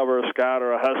Super Cub or a Scout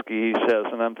or a Husky, he says.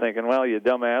 And I'm thinking, well, you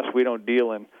dumbass, we don't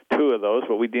deal in 2 of those,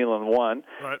 but we deal in 1.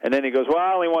 Right. And then he goes, well,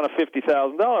 I only want a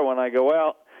 $50,000 one. I go,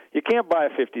 well, You can't buy a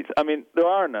 50. I mean, there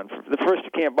are none. The first,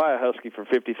 you can't buy a Husky for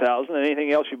 50,000, and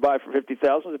anything else you buy for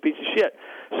 50,000 is a piece of shit.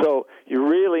 So you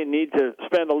really need to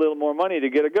spend a little more money to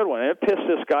get a good one. And it pissed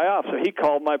this guy off. So he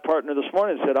called my partner this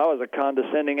morning and said I was a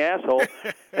condescending asshole,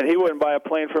 and he wouldn't buy a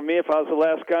plane from me if I was the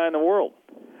last guy in the world.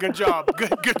 Good job.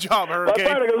 Good job, Hurricane.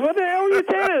 My partner goes, what the hell are you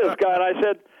saying to this guy? And I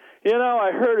said,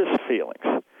 I hurt his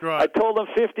feelings. Right. I told him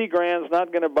 $50,000's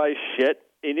not going to buy shit.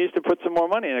 He needs to put some more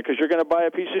money in it because you're going to buy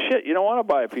a piece of shit. You don't want to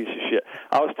buy a piece of shit.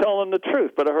 I was telling him the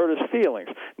truth, but it hurt his feelings.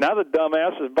 Now the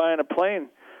dumbass is buying a plane.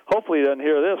 Hopefully he doesn't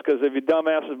hear this because if your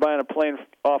dumbass is buying a plane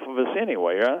off of us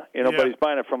anyway, huh? But he's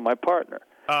buying it from my partner.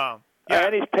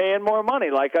 And he's paying more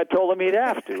money like I told him he'd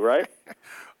have to, right?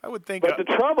 I would think. But the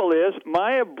trouble is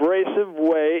my abrasive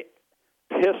way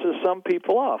pisses some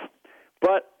people off.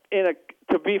 But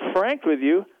to be frank with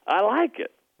you, I like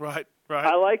it. Right.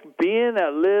 I like being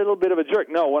that little bit of a jerk.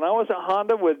 No, when I was at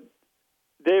Honda with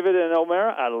David and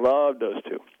O'Mara, I loved those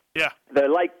two. Yeah. They're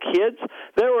like kids.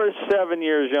 They were 7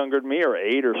 years younger than me, or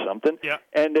 8 or something. Yeah.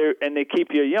 And they keep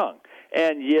you young.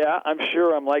 And I'm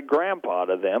sure I'm like grandpa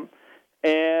to them.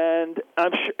 And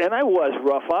I was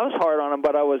rough. I was hard on them,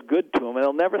 but I was good to them. And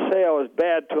they'll never say I was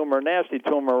bad to them or nasty to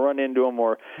them or run into them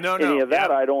or any of that.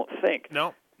 I don't think.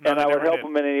 No. And I would help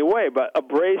them in any way. But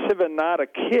abrasive and not a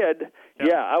kid,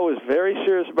 I was very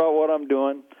serious about what I'm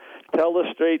doing. Tell the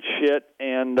straight shit,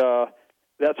 and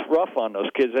that's rough on those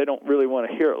kids. They don't really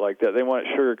want to hear it like that. They want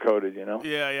it sugar-coated,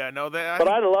 Yeah, no. But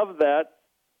I love that.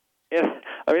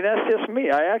 I mean, that's just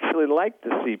me. I actually like to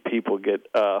see people get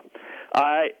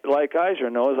like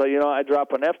Eisner knows, I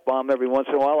drop an F-bomb every once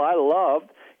in a while. I love,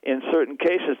 in certain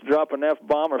cases, to drop an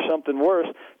F-bomb or something worse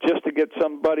just to get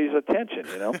somebody's attention,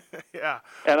 Yeah.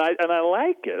 And I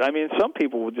like it. I mean, some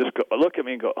people will just look at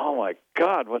me and go, "Oh my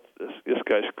God, what's this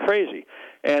guy's crazy,"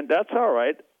 and that's all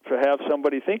right to have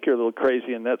somebody think you're a little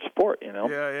crazy in that sport,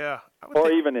 Yeah.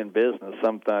 Or even in business,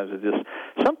 sometimes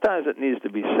it needs to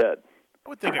be said. I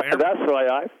would think that's the way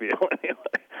I feel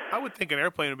anyway. I would think an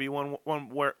airplane would be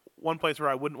one place where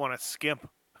I wouldn't want to skimp.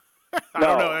 I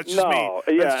don't know. That's just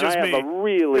me. Yeah, I am a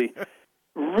really,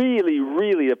 really,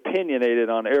 really opinionated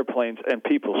on airplanes and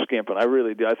people skimping. I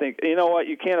really do. I think, you know what,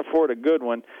 you can't afford a good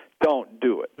one, don't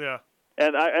do it. Yeah.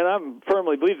 And I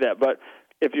firmly believe that. But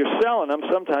if you're selling them,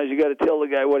 sometimes you got to tell the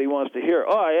guy what he wants to hear.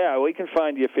 Oh, yeah, we can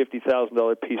find you a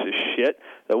 $50,000 piece of shit.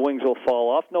 The wings will fall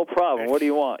off. No problem. What do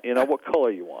you want? What color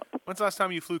you want? When's the last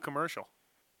time you flew commercial?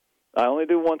 I only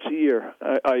do once a year.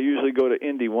 I usually go to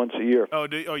Indy once a year. Oh,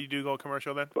 you do go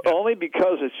commercial then? Yeah. Only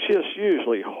because it's just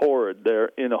usually horrid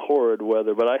there in a horrid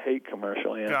weather, but I hate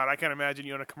commercial. Yeah. God, I can't imagine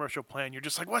you on a commercial plane. You're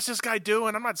just like, what's this guy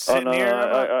doing? I'm not sitting here.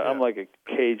 I'm like a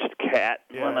caged cat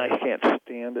when I can't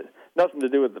stand it. Nothing to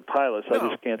do with the pilots. I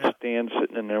just can't stand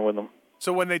sitting in there with them.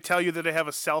 So when they tell you that they have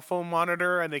a cell phone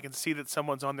monitor and they can see that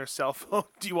someone's on their cell phone,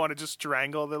 do you want to just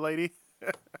strangle the lady?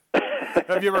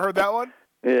 Have you ever heard that one?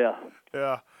 Yeah.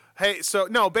 Yeah. Hey, so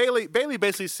no, Bailey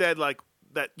basically said like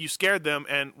that you scared them,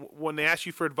 and when they asked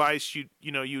you for advice,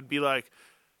 you'd be like,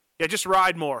 yeah, just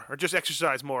ride more or just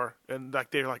exercise more, and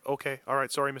like they're like, okay, all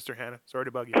right, sorry, Mr. Hanna, sorry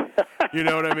to bug you. You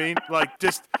know what I mean? Like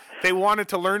just they wanted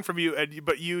to learn from you,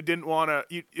 but you didn't want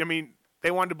to.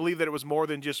 They wanted to believe that it was more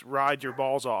than just ride your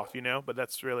balls off, but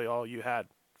that's really all you had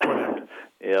for them.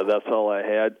 Yeah, that's all I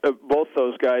had. Both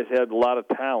those guys had a lot of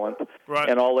talent, right.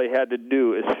 And all they had to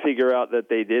do is figure out that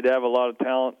they did have a lot of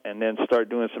talent and then start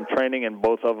doing some training, and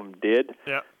both of them did.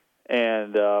 Yeah.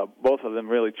 And both of them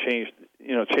really changed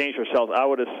themselves. I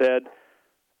would have said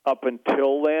up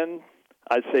until then,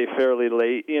 I'd say fairly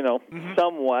late,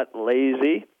 somewhat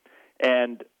lazy.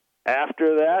 And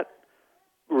after that,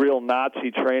 real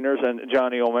Nazi trainers, and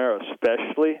Johnny O'Mara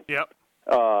especially. Yep.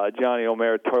 Johnny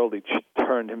O'Mara totally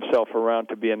turned himself around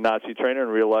to be a Nazi trainer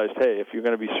and realized, hey, if you're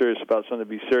going to be serious about something,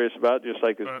 be serious about it. Just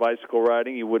like his bicycle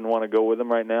riding, you wouldn't want to go with him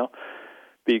right now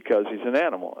because he's an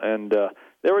animal. And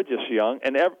they were just young,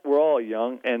 and we're all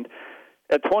young. And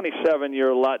at 27, you're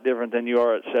a lot different than you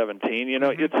are at 17.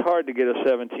 It's hard to get a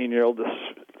 17-year-old to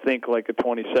think like a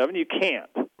 27. You can't.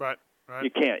 Right.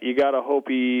 You can't. You got to hope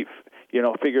he,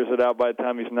 figures it out by the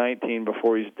time he's 19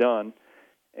 before he's done.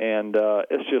 And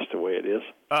it's just the way it is.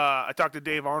 I talked to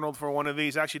Dave Arnold for one of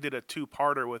these. I actually did a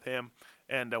two-parter with him.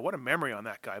 And what a memory on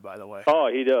that guy, by the way. Oh,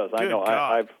 he does. Good I know.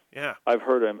 God. I've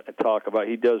heard him talk about.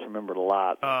 He does remember a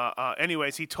lot.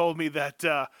 Anyways, he told me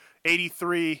that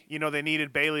 83, they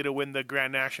needed Bailey to win the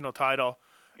Grand National title.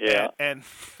 Yeah. And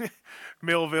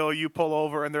Millville, you pull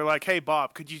over, and they're like, "Hey,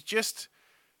 Bob, could you just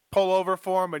pull over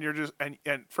for him?" And you're just and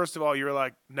first of all, you're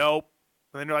like, "Nope."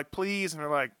 And then you're like, "Please," and they're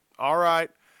like, "All right."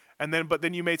 But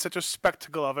then you made such a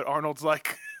spectacle of it. Arnold's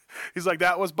like, he's like,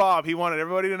 that was Bob. He wanted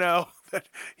everybody to know that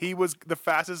he was the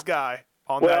fastest guy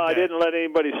on well, that I day. didn't let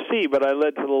anybody see, but I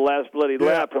led to the last bloody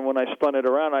lap, and when I spun it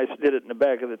around, I did it in the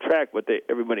back of the track, but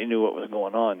everybody knew what was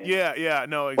going on. Yeah,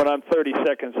 no. When I'm 30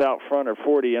 seconds out front or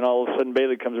 40, and all of a sudden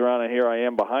Bailey comes around, and here I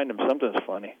am behind him, something's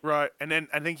funny. Right, and then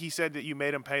I think he said that you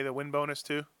made him pay the win bonus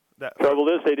too. Trouble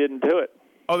is, they didn't do it.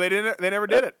 Oh, they didn't. They never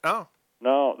did it. Oh,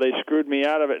 no, they screwed me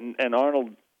out of it, and Arnold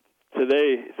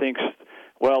today thinks.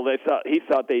 Well, he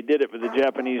thought they did it, but the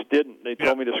Japanese didn't. They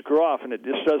told me to screw off, and it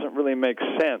just doesn't really make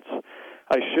sense.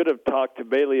 I should have talked to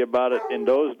Bailey about it in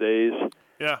those days.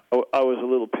 Yeah, I was a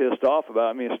little pissed off about it.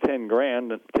 I mean, it's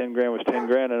 $10,000. $10,000 was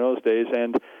 $10,000 in those days,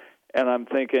 and I'm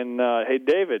thinking, hey,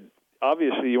 David,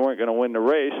 obviously you weren't going to win the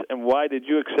race, and why did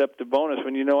you accept the bonus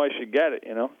when you know I should get it?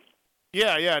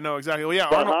 Yeah, no, exactly. Well, yeah,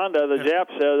 but Honda, the Jap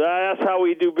says that's how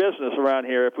we do business around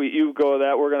here. If you go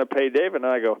that, we're going to pay David, and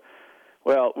I go.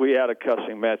 Well, we had a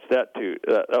cussing match that too.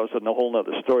 That was a whole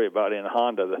other story about in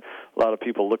Honda. A lot of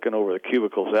people looking over the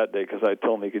cubicles that day because I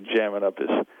told him he could jam it up his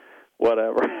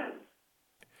whatever.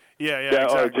 Yeah,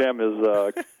 exactly. Or jam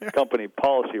his company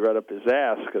policy right up his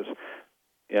ass because,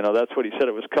 that's what he said.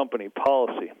 It was company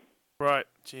policy. Right.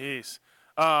 Jeez.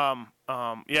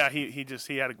 Yeah,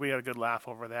 we had a good laugh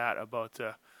over that about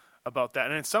that.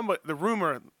 And then the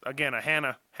rumor again, a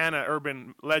Hannah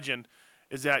urban legend.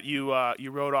 Is that you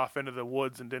rode off into the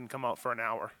woods and didn't come out for an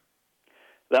hour?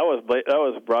 That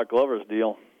was Brock Glover's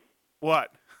deal.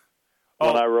 What?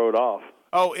 When I rode off.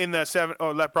 Oh, in the 7.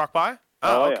 Oh, let Brock by?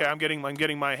 Oh, okay. Yeah. I'm getting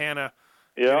my Hannah.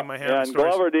 Yeah, and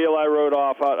stories. Glover deal I rode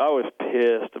off. I was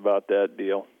pissed about that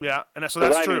deal. Yeah, and so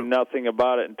that's true. I knew nothing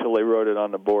about it until they wrote it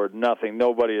on the board. Nothing.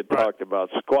 Nobody had talked about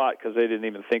squat because they didn't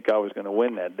even think I was going to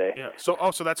win that day. Yeah.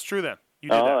 So that's true then. You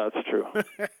did that. That's true.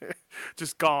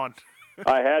 Just gone.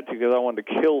 I had to because I wanted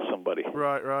to kill somebody.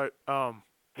 Right.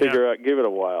 Give it a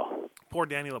while. Poor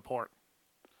Danny Laporte.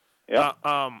 Yeah.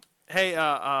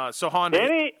 So Honda.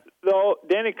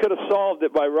 Danny could have solved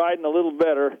it by riding a little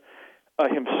better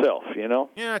himself.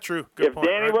 Yeah, true. Good point.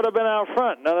 If Danny would have been out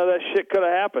front, none of that shit could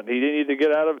have happened. He didn't need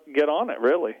to get on it.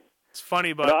 Really. It's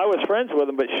funny, but I was friends with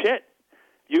him. But shit,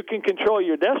 you can control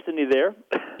your destiny there.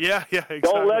 Yeah, exactly.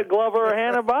 Don't let Glover or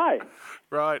Hannah by.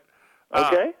 Right.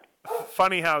 Okay.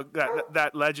 Funny how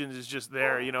that legend is just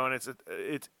there, and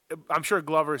it's. I'm sure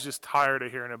Glover is just tired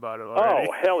of hearing about it already.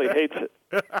 Oh hell, he hates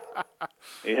it.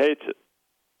 He hates it.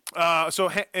 So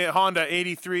Honda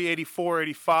 83, 84,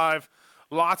 85,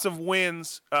 lots of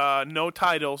wins, no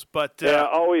titles, but I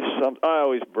always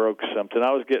broke something.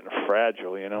 I was getting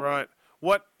fragile, Right.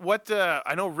 What?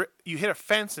 I know you hit a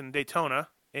fence in Daytona,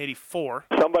 84.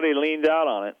 Somebody leaned out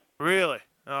on it. Really?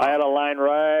 Oh. I had a line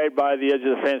right by the edge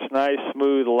of the fence, nice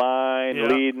smooth line,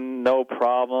 leading, no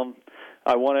problem.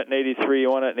 I won it in 83,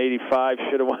 won it in 85,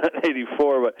 should have won it in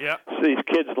 84, but so these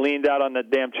kids leaned out on that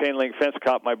damn chain link fence,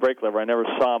 caught my brake lever. I never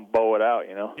saw them bow it out,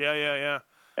 Yeah.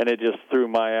 And it just threw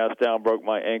my ass down, broke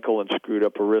my ankle, and screwed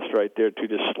up a wrist right there, too,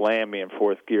 just slammed me in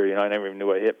fourth gear. I never even knew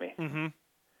it hit me. Mm-hmm.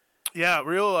 Yeah,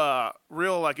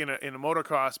 real like in a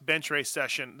motocross bench race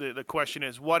session, the question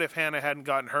is, what if Hannah hadn't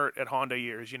gotten hurt at Honda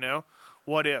years,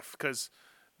 What if? Because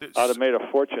I'd have made a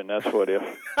fortune, that's what if.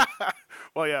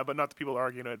 Well, yeah, but not the people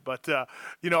arguing it. But,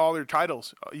 all your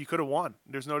titles, you could have won.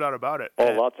 There's no doubt about it.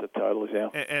 Lots of titles,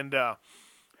 yeah.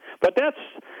 But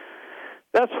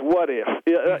that's what if.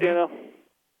 Mm-hmm.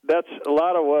 That's a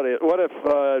lot of what if. What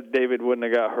if David wouldn't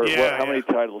have got hurt? How many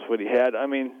titles would he had? I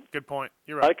mean, good point.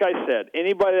 You're right. Like I said,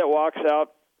 anybody that walks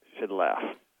out should laugh.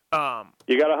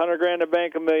 You got $100,000 in the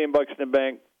bank, $1 million in the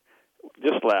bank.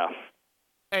 Just laugh.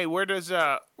 Hey, where does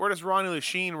Ronnie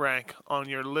Lachine rank on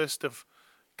your list of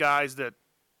guys that,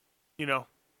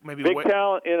 maybe big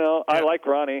talent? I like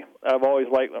Ronnie. I've always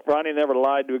liked Ronnie. Never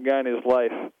lied to a guy in his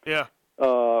life. Yeah.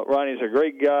 Ronnie's a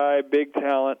great guy, big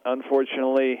talent.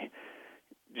 Unfortunately,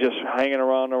 just hanging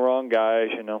around the wrong guys.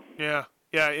 Yeah.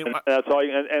 And that's all.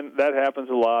 And that happens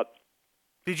a lot.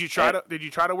 Did you try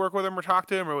to work with him or talk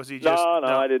to him, or was he just? No,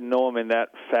 I didn't know him in that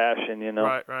fashion.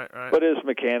 Right. But his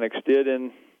mechanics did,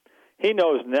 and he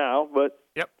knows now. But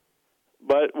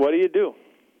But what do you do?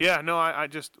 Yeah, no, I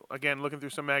just, again, looking through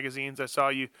some magazines, I saw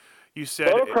you said...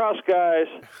 Motocross guys,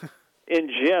 in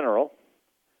general,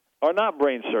 are not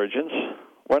brain surgeons.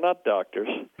 We're not doctors.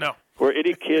 No. We're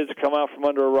idiot kids come out from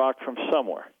under a rock from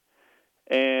somewhere.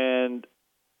 And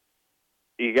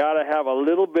you got to have a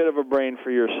little bit of a brain for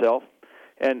yourself.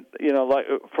 And, like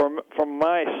for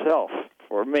myself,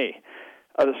 for me,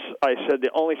 I said the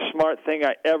only smart thing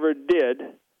I ever did,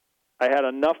 I had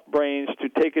enough brains to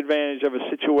take advantage of a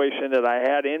situation that I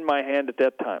had in my hand at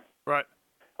that time. Right.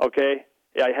 Okay?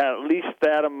 I had at least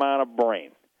that amount of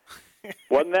brain.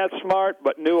 Wasn't that smart,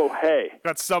 but knew, hey,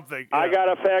 got something. Yeah. I got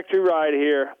a factory ride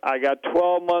here. I got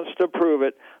 12 months to prove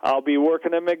it. I'll be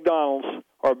working at McDonald's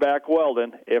or back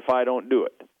welding if I don't do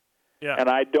it. Yeah. And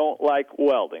I don't like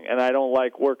welding, and I don't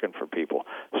like working for people.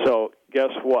 So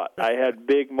guess what? I had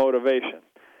big motivation.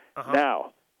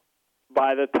 Now,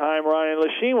 by the time Ryan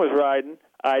Lachine was riding,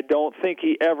 I don't think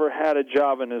he ever had a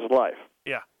job in his life.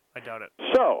 Yeah, I doubt it.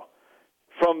 So,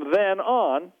 from then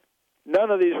on, none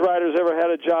of these riders ever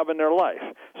had a job in their life.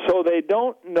 So they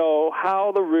don't know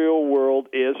how the real world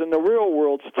is, and the real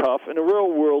world's tough, and the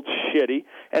real world's shitty,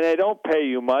 and they don't pay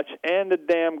you much, and the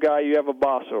damn guy, you have a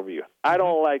boss over you. I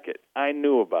don't like it. I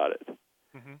knew about it.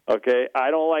 Okay? I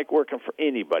don't like working for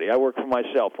anybody. I work for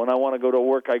myself. When I want to go to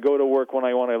work, I go to work. When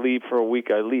I want to leave for a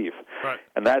week, I leave. Right.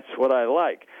 And that's what I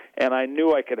like. And I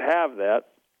knew I could have that.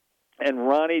 And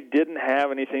Ronnie didn't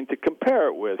have anything to compare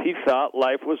it with. He thought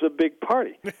life was a big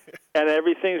party. And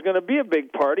everything's going to be a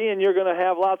big party, and you're going to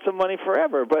have lots of money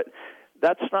forever. But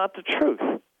that's not the truth.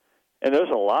 And there's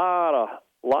a lot of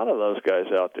those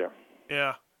guys out there.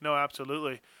 Yeah, no,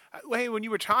 absolutely. Hey, when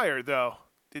you retired, though,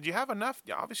 did you have enough?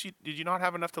 Obviously, did you not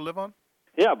have enough to live on?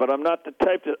 Yeah, but I'm not the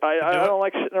type that I don't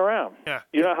like sitting around. Yeah.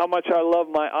 You know how much I love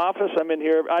my office? I'm in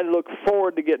here. I look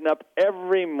forward to getting up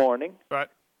every morning. Right.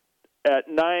 At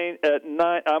 9,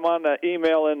 I'm on the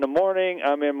email in the morning.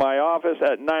 I'm in my office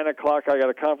at 9 o'clock. I got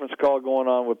a conference call going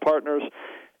on with partners,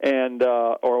 and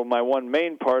or my one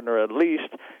main partner at least.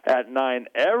 At 9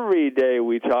 every day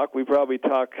we talk. We probably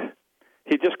talk.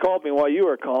 He just called me while you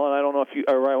were calling. I don't know if you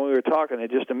right when we were talking.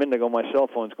 Just a minute ago, my cell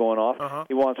phone's going off.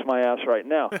 He wants my ass right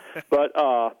now. But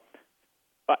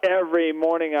every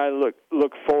morning I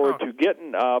look forward to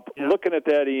getting up, looking at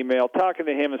that email, talking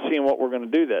to him, and seeing what we're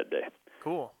going to do that day.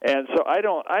 Cool. And so I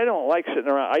don't like sitting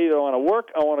around. I either want to work,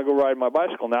 I want to go ride my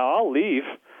bicycle. Now I'll leave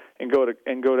and go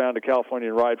down to California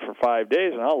and ride for 5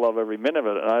 days, and I'll love every minute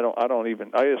of it. And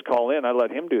I just call in. I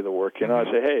let him do the work. You know, I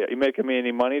say, hey, are you making me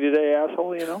any money today,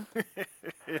 asshole? You know.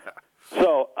 Yeah.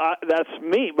 So that's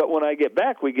me. But when I get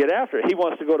back, we get after it. He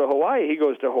wants to go to Hawaii. He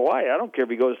goes to Hawaii. I don't care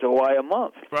if he goes to Hawaii a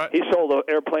month. Right. He sold an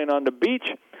airplane on the beach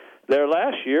there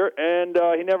last year, and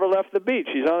he never left the beach.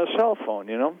 He's on his cell phone.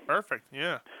 You know. Perfect.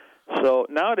 Yeah. So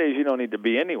nowadays you don't need to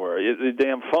be anywhere. The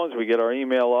damn phones, we get our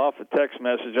email off, a text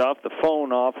message off, the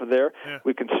phone off of there. Yeah.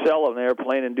 We can sell an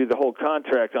airplane and do the whole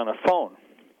contract on a phone.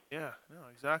 Yeah, no,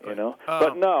 exactly. You know,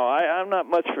 but no, I'm not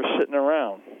much for sitting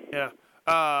around. Yeah.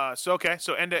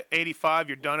 So end of 85,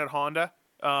 you're done at Honda.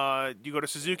 You go to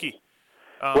Suzuki.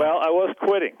 Well, I was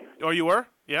quitting. Oh, you were?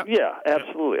 Yeah. Yeah,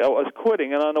 absolutely. I was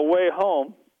quitting, and on the way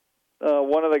home,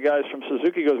 one of the guys from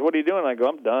Suzuki goes, "What are you doing?" I go,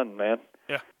 "I'm done, man."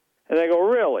 Yeah. And they go,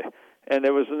 "Really?" And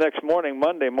it was the next morning,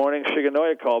 Monday morning,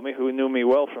 Shigenoya called me, who knew me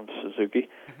well from Suzuki,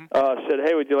 said,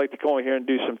 hey, would you like to come over here and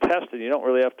do some testing? You don't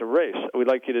really have to race. We'd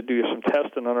like you to do some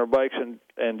testing on our bikes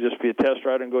and just be a test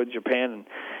rider and go to Japan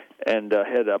and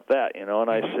head up that, you know.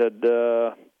 And I said,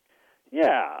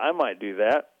 yeah, I might do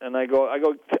that. And I go,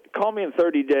 call me in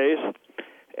 30 days,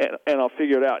 and I'll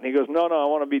figure it out. And he goes, no, I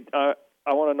want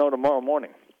to know tomorrow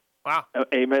morning. Wow.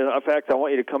 In fact, I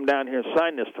want you to come down here and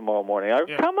sign this tomorrow morning.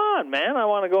 Come on, man. I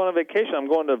want to go on a vacation. I'm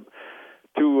going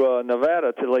to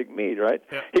Nevada to Lake Mead, right?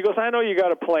 Yeah. He goes, I know you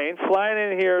got a plane. Fly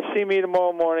in here, see me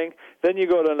tomorrow morning, then you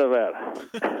go to Nevada.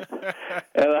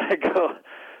 And I go,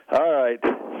 all right.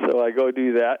 So I go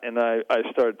do that, and I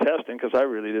started testing because I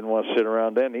really didn't want to sit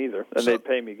around then either. And they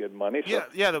pay me good money. So.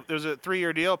 Yeah, there's a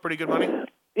 3-year deal, pretty good money.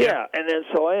 Yeah, and then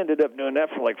so I ended up doing that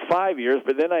for like 5 years,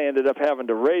 but then I ended up having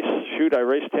to race. I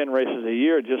raced 10 races a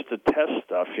year just to test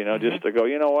stuff, you know, just to go,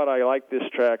 you know what, I like this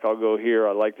track, I'll go here.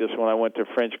 I like this one. I went to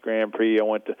French Grand Prix. I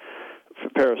went to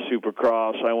Paris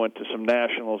Supercross. I went to some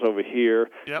nationals over here,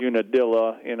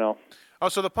 Unadilla, you know. Oh,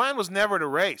 so the plan was never to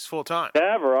race full time?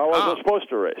 Never. I wasn't supposed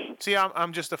to race. See,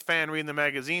 I'm just a fan reading the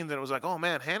magazines, and it was like, oh,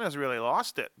 man, Hannah's really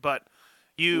lost it, but...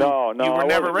 You were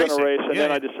never racing. Going to race, and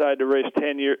then I decided to race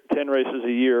 10 races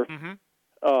a year,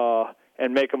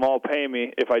 and make them all pay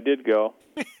me if I did go.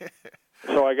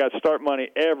 So I got start money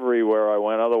everywhere I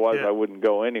went. Otherwise, I wouldn't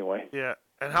go anyway. Yeah.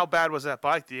 And how bad was that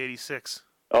bike, the 86?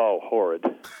 Oh, horrid!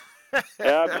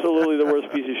 Absolutely the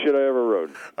worst piece of shit I ever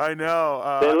rode. I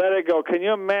know. They let it go. Can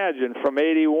you imagine from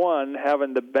 81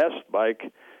 having the best bike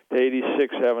to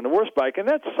 86 having the worst bike? And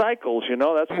that's cycles, you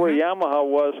know. That's where Yamaha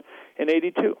was in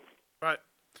 82. Right.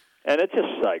 And it just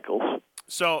cycles.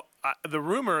 So the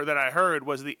rumor that I heard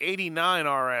was the 89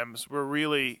 RMs were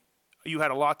really, you had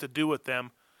a lot to do with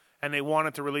them, and they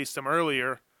wanted to release them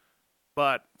earlier,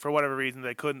 but for whatever reason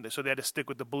they couldn't. So they had to stick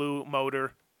with the blue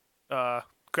motor,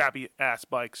 crappy-ass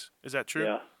bikes. Is that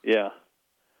true? Yeah.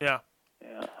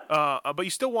 Yeah. But you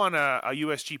still won a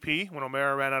USGP when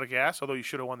O'Mara ran out of gas, although you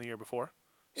should have won the year before.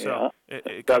 So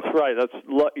that's right.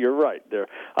 You're right there.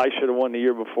 I should have won the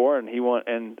year before, and he won,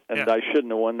 and I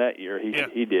shouldn't have won that year.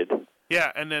 He did.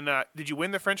 Yeah, and then did you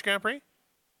win the French Grand Prix?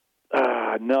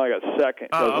 No, I got second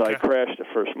because I crashed the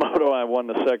first moto. I won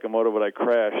the second moto, but I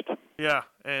crashed. Yeah,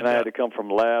 and I had to come from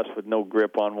last with no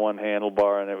grip on one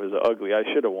handlebar, and it was ugly. I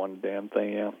should have won the damn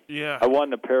thing. Yeah. Yeah. I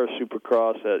won the Paris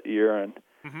Supercross that year, and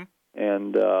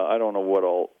I don't know what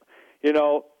all.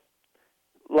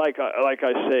 Like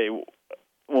I say,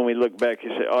 when we look back, you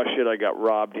say, "Oh shit, I got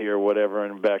robbed here," whatever,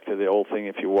 and back to the old thing: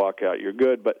 if you walk out, you're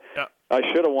good. But I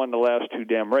should have won the last two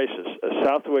damn races.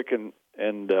 Southwick and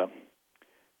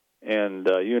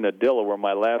Unadilla were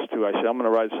my last two. I said, I'm going to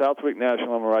ride Southwick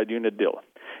National, I'm going to ride Unadilla.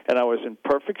 And I was in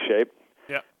perfect shape.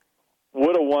 Yeah.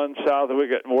 Would have won Southwick.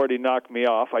 Wardy knocked me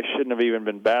off. I shouldn't have even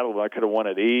been battled. I could have won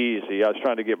it easy. I was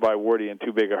trying to get by Wardy in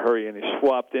too big a hurry, and he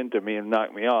swapped into me and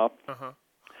knocked me off.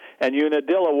 And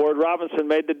Unadilla, Ward Robinson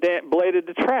bladed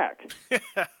the track.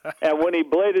 And when he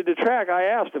bladed the track, I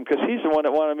asked him, because he's the one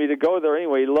that wanted me to go there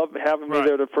anyway. He loved having me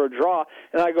there for a draw.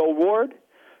 And I go, Ward,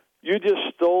 you just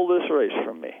stole this race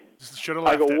from me.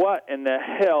 I go, what in the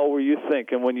hell were you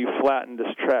thinking when you flattened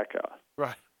this track out?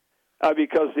 Right.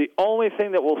 Because the only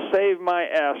thing that will save my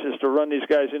ass is to run these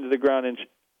guys into the ground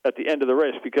at the end of the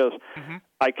race, because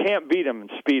I can't beat them in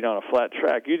speed on a flat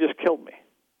track. You just killed me.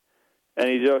 And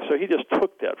he just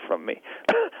took that from me.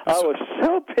 I was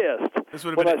so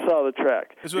pissed when I saw the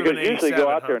track. Because usually go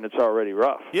out there and it's already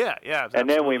rough. Yeah. And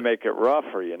then we make it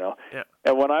rougher, Yeah.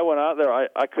 And when I went out there,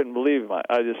 I couldn't believe it.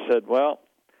 I just said, well,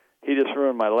 he just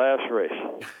ruined my last race.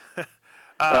 And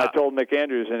I told Mick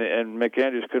Andrews, and Mick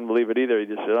Andrews couldn't believe it either. He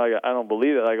just said, I don't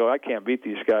believe it. I go, I can't beat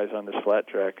these guys on this flat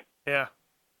track. Yeah.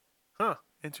 Huh.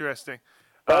 Interesting.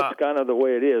 That's kind of the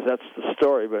way it is. That's the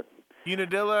story. But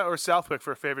Unadilla or Southwick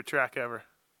for a favorite track ever?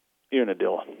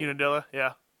 Unadilla. Unadilla,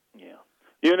 yeah. Yeah.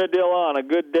 Unadilla on a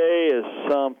good day is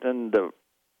something to,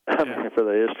 for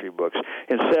the history books.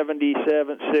 In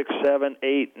 77, 6, 7,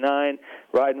 8, 9,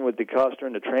 riding with DeCoster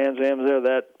and the Trans Ams there,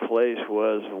 that place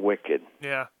was wicked.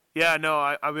 Yeah. Yeah, no,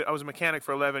 I was a mechanic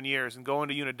for 11 years, and going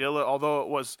to Unadilla, although it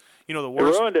was, the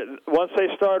worst. It ruined it. Once they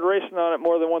started racing on it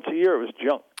more than once a year, it was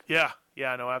junk. Yeah,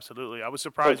 no, absolutely. I was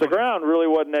surprised. The ground really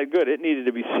wasn't that good. It needed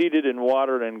to be seeded and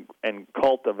watered and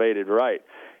cultivated right.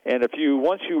 And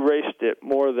once you raced it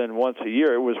more than once a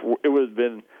year, it would have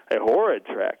been a horrid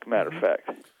track. Matter of fact,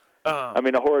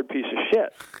 a horrid piece of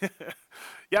shit.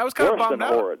 Yeah, I was kind of bummed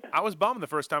out. Horrid. I was bummed the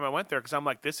first time I went there because I'm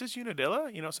like, this is Unadilla,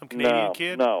 some Canadian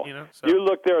kid. No, So. You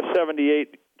look there at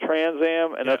 78 Trans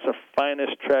Am, and that's the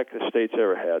finest track the state's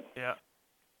ever had. Yeah.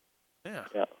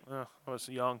 Oh, I was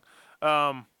young.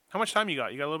 How much time you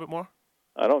got? You got a little bit more?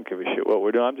 I don't give a shit what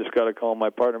we're doing. I'm just got to call my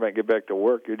partner and get back to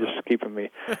work. You're just keeping me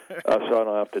so I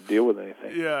don't have to deal with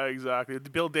anything. Yeah, exactly.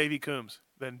 Bill Davy Coombs.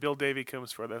 Then Bill Davy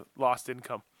Coombs for the lost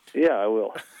income. Yeah, I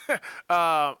will.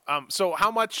 So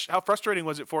how frustrating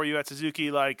was it for you at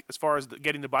Suzuki, like, as far as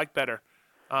getting the bike better?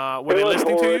 Were they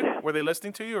listening to you? Were they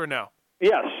listening to you or no?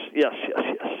 Yes.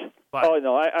 But, oh,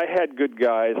 no, I had good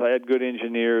guys. I had good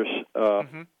engineers.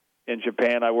 In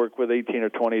Japan, I worked with 18 or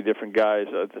 20 different guys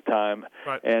at the time,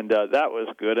 and that was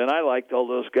good. And I liked all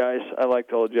those guys. I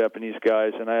liked all the Japanese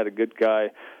guys, and I had a good guy.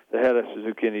 The head of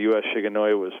Suzuki in the U.S.,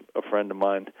 Shigenoi, was a friend of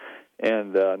mine.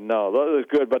 And, no, that was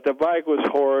good. But the bike was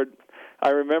horrid. I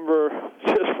remember,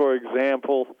 just for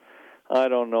example, I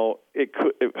don't know, it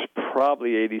was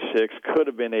probably 86, could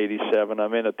have been 87.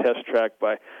 I'm in a test track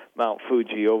by Mount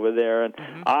Fuji over there, and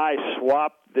I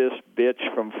swapped this bitch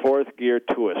from fourth gear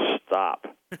to a stop.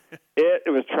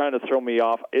 It was trying to throw me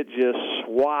off. It just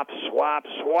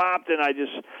swapped, and I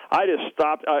just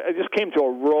stopped. I just came to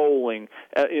a rolling.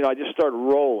 I just started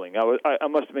rolling. I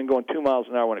must have been going 2 miles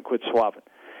an hour when it quit swapping.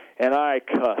 And I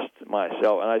cussed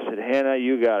myself, and I said, Hannah,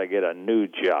 you got to get a new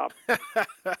job.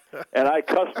 And I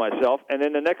cussed myself, and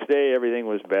then the next day everything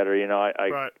was better.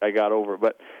 I got over it.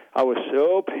 But I was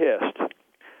so pissed.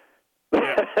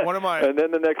 Yeah, and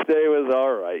then the next day was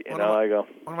all right. One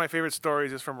of my favorite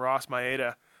stories is from Ross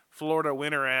Maeda, Florida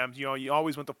Winter Ams. You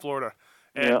always went to Florida.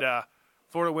 And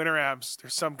Florida Winter Ams,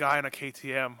 there's some guy in a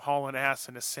KTM hauling ass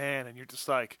in the sand, and you're just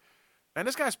like, man,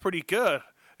 this guy's pretty good.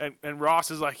 And Ross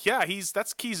is like, yeah,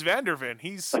 that's Kees van der Ven.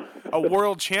 He's a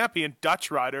world champion Dutch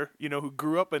rider, who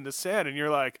grew up in the sand. And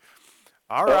you're like,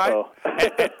 all right.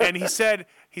 And he said,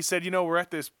 we're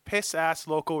at this piss-ass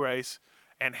local race,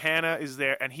 and Hannah is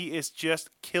there, and he is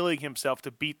just killing himself to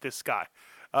beat this guy.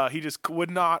 He just would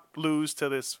not lose to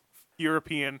this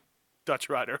European Dutch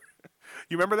rider.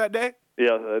 You remember that day?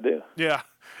 Yes, I do. Yeah.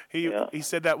 He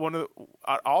said that one of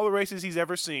all the races he's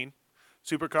ever seen,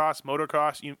 Supercross,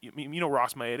 motocross. You know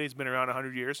Ross Maeda. He's been around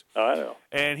 100 years. I know.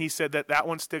 And he said that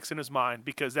one sticks in his mind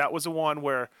because that was the one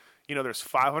where, there's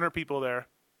 500 people there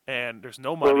and there's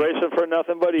no money. We're racing for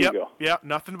nothing but ego. Yeah,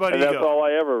 nothing but and ego. That's all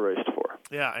I ever raced for.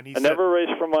 Yeah, and I never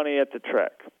raced for money at the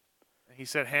track. He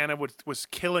said Hannah was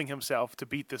killing himself to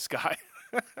beat this guy.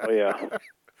 Oh, yeah.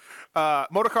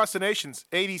 Motocross the Nations,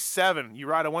 87. You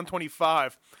ride a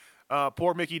 125.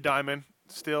 Poor Mickey Diamond.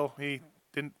 Still, he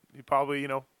probably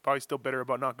still bitter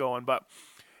about not going. But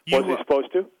was he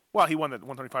supposed to? Well, he won the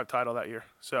 125 title that year.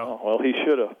 So. Oh, well, he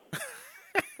should have.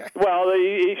 Well,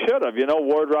 he should have.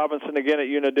 Ward Robinson again at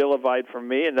Unadilla vied for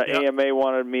me, and the AMA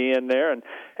wanted me in there,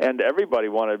 and everybody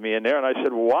wanted me in there. And I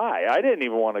said, why? I didn't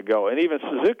even want to go. And even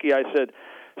Suzuki, I said,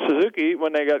 Suzuki,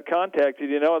 when they got contacted,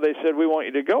 they said, we want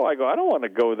you to go. I go, I don't want to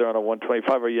go there on a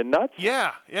 125. Are you nuts?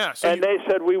 Yeah. So and they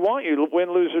said, we want you to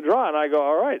win, lose, or draw. And I go,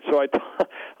 all right. So I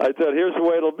said, here's the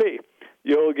way it'll be.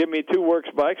 You'll give me 2 works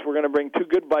bikes. We're going to bring 2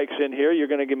 good bikes in here. You're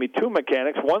going to give me 2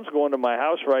 mechanics. One's going to my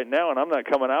house right now, and I'm not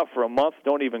coming out for a month.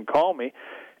 Don't even call me.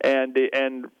 And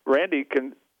Randy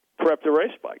can prep the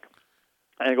race bike.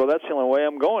 And I go, that's the only way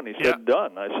I'm going. He said,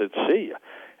 done. I said, see ya.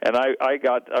 And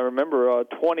I remember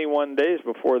 21 days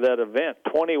before that event,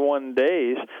 21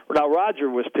 days. Now,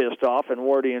 Roger was pissed off, and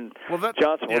Wardy and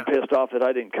Johnson were pissed off that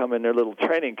I didn't come in their little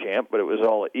training camp, but it was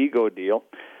all an ego deal.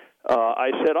 I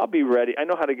said, I'll be ready. I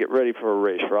know how to get ready for a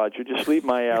race, Roger. Just leave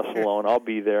my ass alone. I'll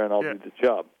be there, and I'll do the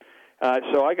job.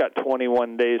 So I got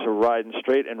 21 days of riding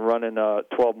straight and running a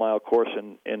 12-mile course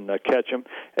in Ketchum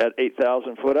at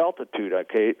 8,000-foot altitude,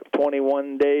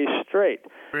 21 days straight.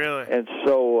 Really? And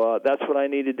so that's what I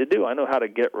needed to do. I know how to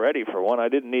get ready for one. I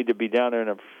didn't need to be down there in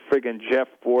a friggin' Jeff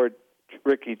Ford,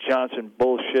 Ricky Johnson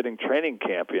bullshitting training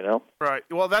camp, Right.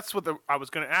 Well, that's what I was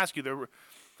going to ask you.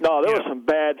 No, there were some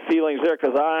bad feelings there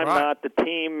because I'm not the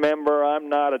team member. I'm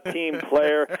not a team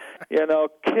player.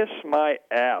 Kiss my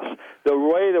ass. The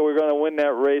way that we're going to win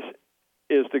that race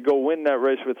is to go win that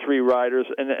race with 3 riders,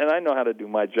 and I know how to do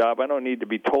my job. I don't need to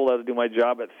be told how to do my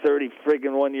job at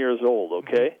 30-1 years old,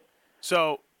 okay?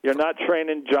 So you're not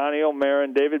training Johnny O'Mara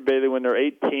and David Bailey when they're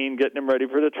 18, getting them ready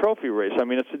for the trophy race. I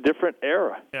mean, it's a different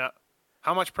era. Yeah.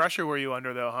 How much pressure were you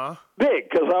under, though, huh? Big,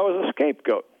 because I was a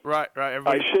scapegoat. Right.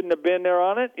 I shouldn't have been there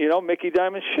on it. Mickey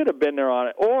Diamond should have been there on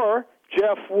it. Or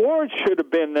Jeff Ward should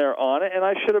have been there on it, and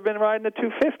I should have been riding the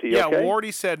 250, Yeah, okay?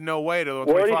 Wardy said no way to the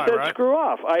 125, Wardy said right? screw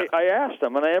off. I asked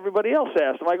him, and everybody else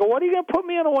asked him. I go, what are you going to put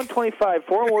me on a 125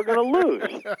 for, and we're going to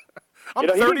lose? I'm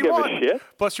 31. He didn't give a shit.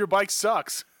 Plus your bike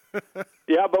sucks.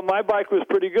 Yeah, but my bike was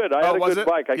pretty good. I had a good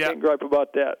bike. I can't gripe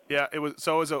about that. Yeah, it was.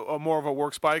 So it was a more of a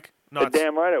works bike.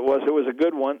 Damn right it was. It was a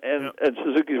good one, and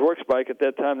Suzuki's works bike at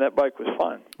that time. That bike was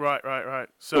fine. Right.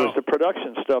 So it was the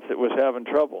production stuff that was having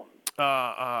trouble.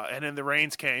 And then the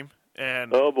rains came,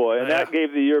 and oh boy, and that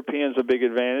gave the Europeans a big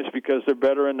advantage because they're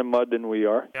better in the mud than we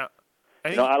are. Yeah.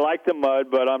 I like the mud,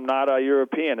 but I'm not a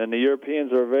European, and the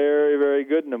Europeans are very, very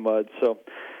good in the mud. So.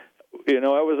 It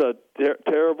was a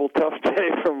terrible, tough day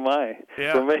for me.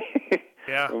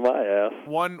 Yeah. For my ass.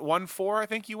 1-4, I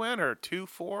think you went, or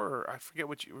 2-4, or I forget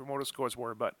what your motor scores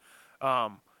were, but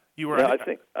you were. Yeah, I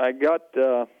think I got.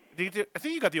 I think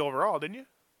you got the overall, didn't you?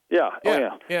 Yeah.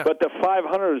 But the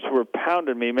 500s were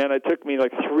pounding me, man. It took me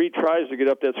like 3 tries to get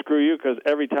up that screw you because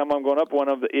every time I'm going up, one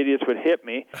of the idiots would hit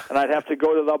me, and I'd have to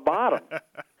go to the bottom.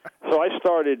 So I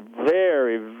started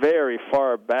very, very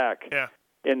far back. Yeah.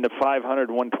 In the 500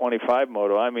 125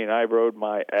 moto, I mean, I rode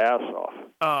my ass off.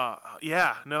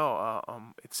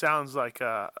 It sounds like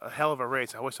a hell of a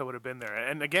race. I wish I would have been there.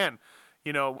 And again,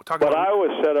 I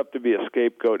was set up to be a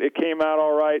scapegoat. It came out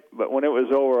all right, but when it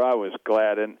was over, I was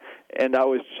glad, and it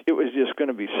was just going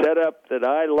to be set up that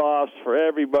I lost for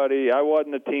everybody. I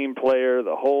wasn't a team player,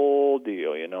 the whole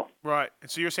deal, Right. And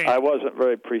so you're saying I wasn't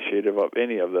very appreciative of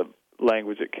any of the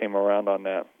language that came around on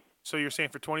that. So you're saying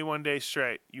for 21 days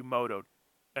straight, you motoed.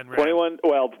 And 21,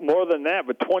 well, more than that,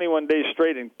 but 21 days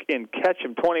straight in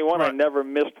Ketchum. 21, right. I never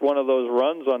missed one of those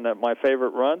runs on my favorite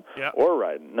run or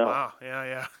riding. No. Wow,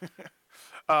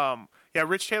 yeah.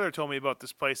 Rich Taylor told me about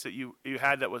this place that you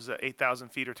had that was 8,000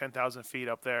 feet or 10,000 feet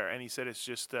up there, and he said it's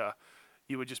just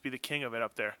you would just be the king of it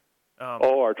up there.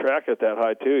 Our track at that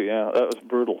high too. Yeah, that was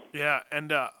brutal. Yeah,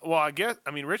 and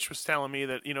Rich was telling me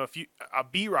that if a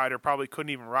B rider probably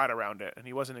couldn't even ride around it, and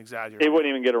he wasn't exaggerating. He wouldn't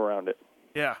even get around it.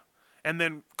 Yeah. And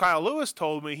then Kyle Lewis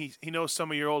told me he knows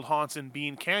some of your old haunts in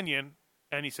Bean Canyon,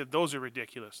 and he said those are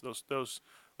ridiculous. Those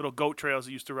little goat trails that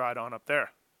you used to ride on up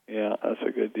there. Yeah, that's a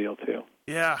good deal too.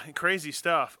 Yeah, crazy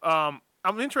stuff. I'm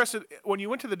interested when you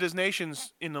went to the Dis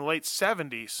Nations in the late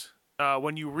 '70s,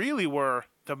 when you really were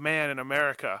the man in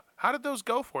America. How did those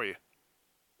go for you?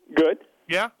 Good.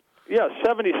 Yeah.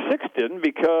 76 didn't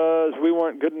because we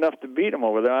weren't good enough to beat them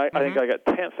over there. I think I got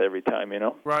 10th every time,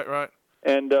 Right.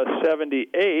 And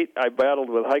 78, I battled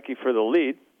with Heike for the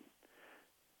lead,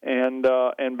 and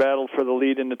battled for the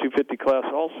lead in the 250 class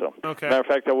also. Okay. Matter of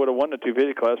fact, I would have won the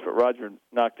 250 class, but Roger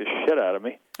knocked the shit out of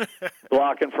me,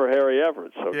 blocking for Harry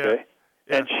Everett. Okay.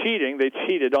 Yeah. And cheating, they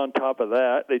cheated on top of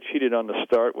that. They cheated on the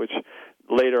start, which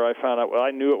later I found out, well,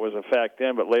 I knew it was a fact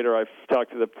then, but later I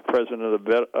talked to the president of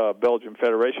the Belgian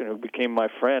Federation, who became my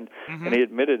friend, and he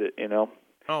admitted it,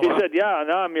 Oh, he wow. said, yeah,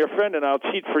 now I'm your friend, and I'll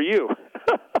cheat for you.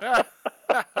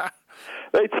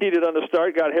 They cheated on the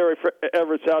start, got Harry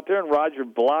Everett out there, and Roger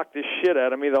blocked the shit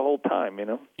out of me the whole time,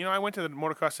 I went to the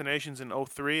Motocross of Nations in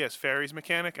 03 as Ferry's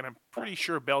mechanic, and I'm pretty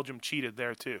sure Belgium cheated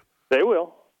there, too. They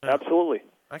will, absolutely.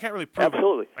 I can't really prove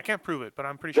Absolutely. it. I can't prove it, but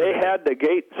I'm pretty sure They had the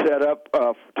gate set up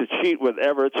to cheat with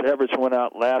Everett. Everett went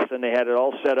out last, and they had it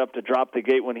all set up to drop the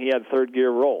gate when he had third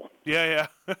gear roll. Yeah.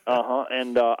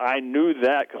 And I knew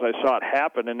that because I saw it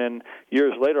happen. And then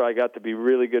years later, I got to be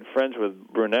really good friends with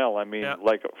Brunel. I mean,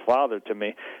 like a father to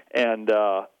me. And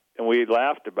we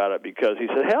laughed about it because he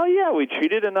said, hell yeah, we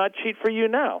cheated and not cheat for you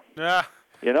now. Yeah.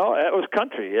 That was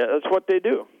country. Yeah, that's what they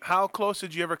do. How close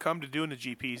did you ever come to doing the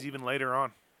GPs, even later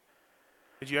on?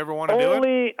 Did you ever want to do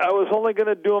it? I was only going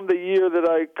to do them the year that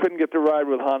I couldn't get to ride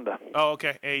with Honda. Oh,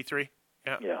 okay. 83.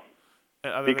 Yeah.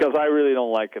 Because I really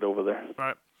don't like it over there.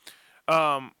 Right.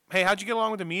 Hey, how'd you get along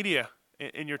with the media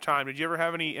in your time? Did you ever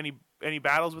have any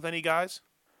battles with any guys?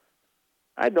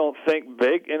 I don't think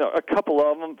big. A couple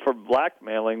of them for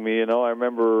blackmailing me. I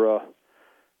remember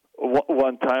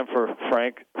one time for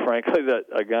frankly, that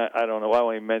a guy, I don't know, I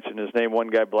won't even mention his name. One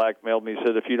guy blackmailed me. He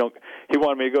said he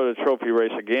wanted me to go to the trophy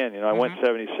race again. I went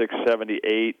 76,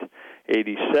 78,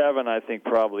 87. I think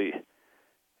probably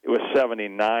it was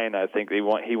 79. I think he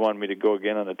wanted me to go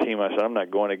again on the team. I said, I'm not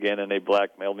going again. And they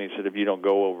blackmailed me and said, if you don't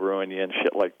go, we'll ruin you and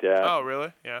shit like that. Oh,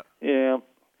 really? Yeah. Yeah.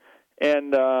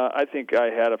 And I think I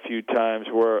had a few times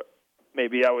where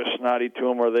maybe I was snotty to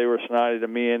them or they were snotty to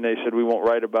me, and they said, we won't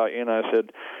write about you. And I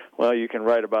said, well, you can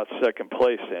write about second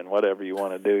place then, whatever you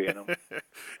want to do,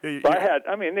 But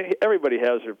everybody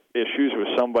has their issues with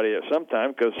somebody at some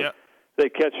time because they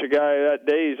catch a guy that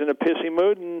day, he's in a pissy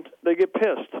mood, and they get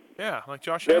pissed. Yeah, like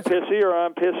Josh They're Hansen. pissy or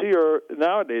I'm pissy, or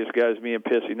nowadays guys being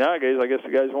pissy. Nowadays, I guess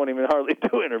the guys won't even hardly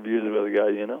do interviews with a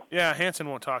guy, Yeah, Hansen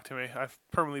won't talk to me. I've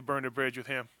permanently burned a bridge with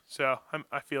him, so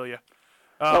I feel you.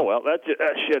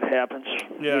 That shit happens.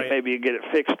 Yeah, Maybe you get it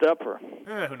fixed up, or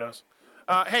who knows?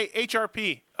 Hey,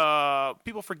 HRP.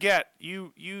 People forget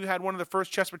you had one of the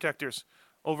first chest protectors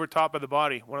over top of the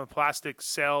body, one of the plastic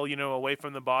cell, away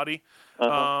from the body.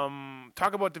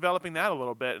 Talk about developing that a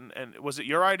little bit. And was it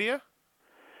your idea?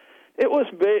 It was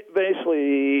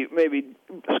basically maybe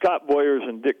Scott Boyer's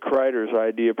and Dick Kreider's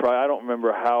idea. Probably I don't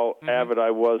remember how avid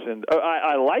I was, and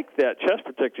I like that chest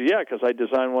protector. Yeah, because I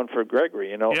designed one for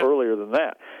Gregory, earlier than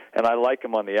that, and I like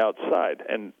them on the outside.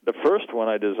 And the first one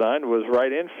I designed was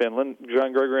right in Finland.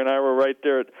 John Gregory and I were right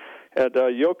there at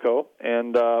Yoko,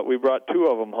 and we brought two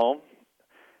of them home.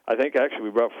 I think actually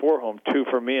we brought four home, two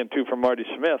for me and two for Marty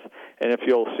Smith. And if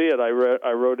you'll see it,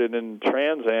 I wrote it in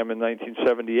Trans Am in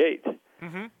 1978.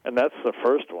 And that's the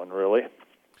first one, really.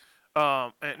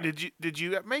 And did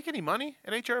you make any money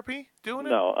at HRP doing it?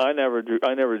 No, I never drew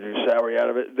salary out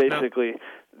of it. Basically,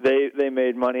 they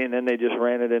made money and then they just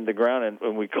ran it into ground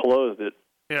and we closed it.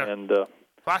 Yeah. And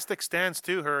plastic stands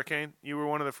too, Hurricane. You were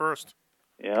one of the first.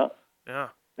 Yeah. Yeah.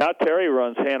 Now Terry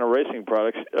runs Hannah Racing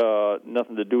Products.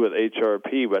 Nothing to do with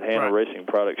HRP, but Hannah Racing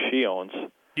Products she owns.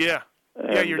 Yeah.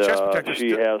 And, yeah, your chest protector. She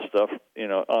has stuff,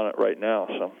 on it right now.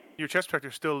 So your chest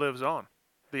protector still lives on.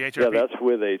 The HRP. Yeah, that's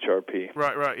with HRP.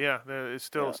 Right. Yeah, it's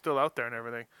still out there and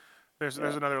everything. There's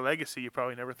another legacy you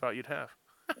probably never thought you'd have.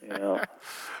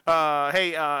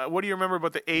 Hey, what do you remember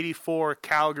about the '84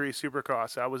 Calgary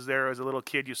Supercross? I was there as a little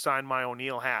kid. You signed my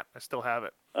O'Neill hat. I still have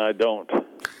it. I don't.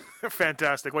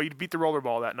 Fantastic. Well, you beat the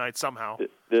rollerball that night somehow.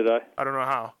 Did I? I don't know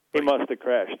how. He must have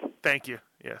crashed. Thank you.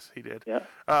 Yes, he did. Yeah.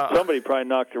 Somebody probably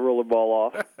knocked the rollerball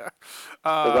off.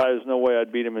 Because there's no way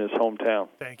I'd beat him in his hometown.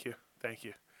 Thank you.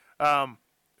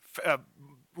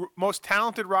 Most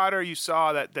talented rider you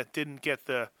saw that didn't get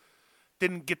the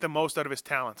most out of his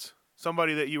talents.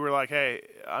 Somebody that you were like, hey,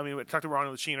 I mean, we talked to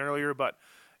Ronald Lechine earlier, but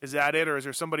is that it, or is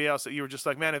there somebody else that you were just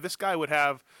like, man, if this guy would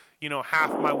have,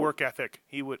 half my work ethic,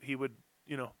 he would,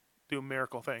 do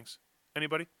miracle things.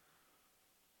 Anybody?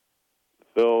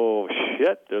 Oh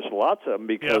shit! There's lots of them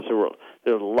because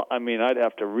I'd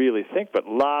have to really think, but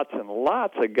lots and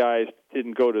lots of guys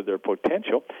didn't go to their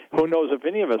potential. Who knows if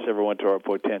any of us ever went to our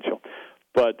potential?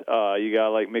 But you got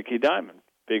like Mickey Diamond,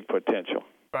 big potential.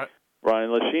 Right. Ronnie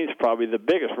Lachine's probably the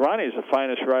biggest. Ronnie's the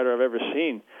finest rider I've ever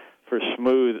seen for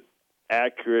smooth,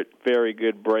 accurate, very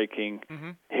good braking,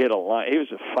 hit a line. He was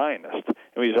the finest.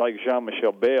 And he's like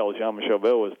Jean-Michel Bale. Jean-Michel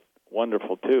Bale was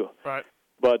wonderful, too. Right.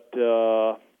 But,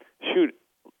 shoot,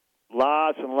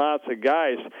 lots and lots of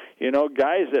guys,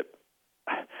 guys that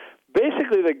 –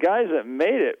 basically the guys that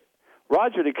made it,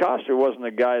 Roger DeCoster wasn't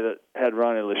a guy that had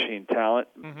Ronnie Lachine talent.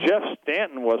 Jeff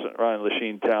Stanton wasn't Ronnie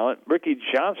Lachine talent. Ricky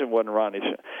Johnson wasn't Ronnie.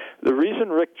 The reason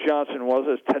Rick Johnson was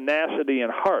is tenacity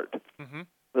and heart.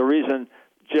 The reason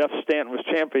Jeff Stanton was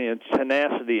champion is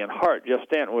tenacity and heart. Jeff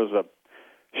Stanton was a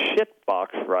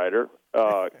shitbox rider,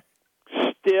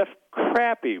 stiff,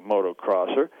 crappy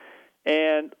motocrosser,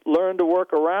 and learned to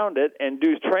work around it and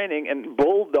do training and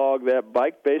bulldog that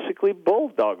bike, basically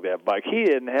bulldog that bike. He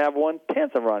didn't have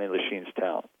 1/10 of Ronnie Lachine's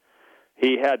talent.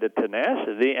 He had the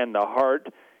tenacity and the heart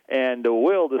and the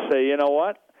will to say, you know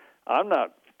what, I'm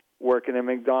not working at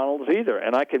McDonald's either,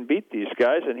 and I can beat these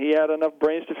guys, and he had enough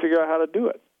brains to figure out how to do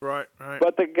it. Right.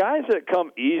 But the guys that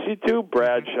come easy to,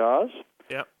 Bradshaw's,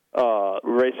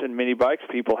 racing mini bikes,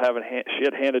 people having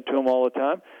shit handed to them all the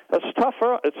time. That's tough.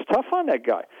 It's tough on that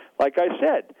guy. Like I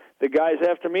said, the guys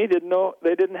after me didn't know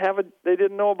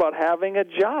about having a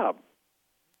job.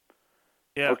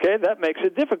 Yeah. Okay, that makes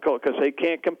it difficult because they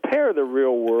can't compare the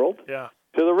real world to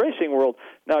the racing world.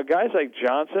 Now, guys like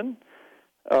Johnson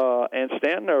and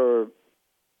Stanton or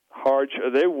Harge,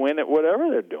 they win at whatever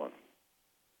they're doing.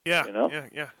 Yeah.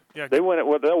 Yeah. They win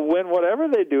at they'll win whatever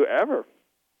they do ever.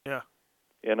 Yeah.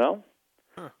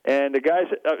 And the guys,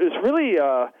 it's really,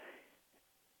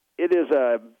 it is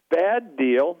a bad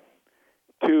deal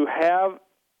to have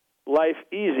life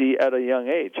easy at a young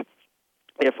age.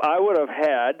 If I would have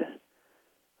had,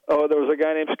 there was a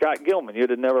guy named Scott Gilman. You'd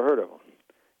have never heard of him.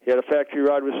 He had a factory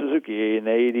ride with Suzuki in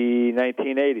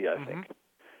 1980, I think.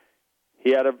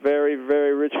 He had a very,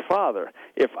 very rich father.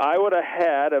 If I would have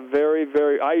had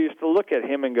I used to look at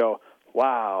him and go,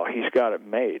 wow, he's got it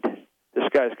made. This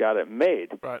guy's got it made.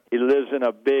 Right. He lives in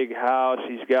a big house.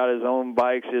 He's got his own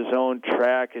bikes, his own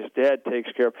track. His dad takes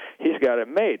care of. He's got it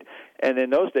made. And in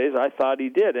those days, I thought he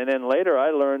did. And then later,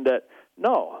 I learned that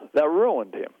no, that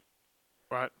ruined him.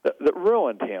 Right. That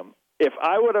ruined him. If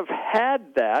I would have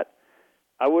had that,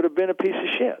 I would have been a piece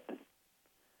of shit.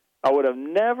 I would have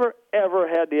never ever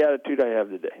had the attitude I have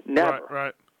today. Never.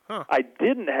 Right. Huh. I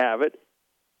didn't have it.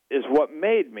 Is what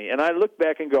made me. And I look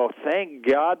back and go, thank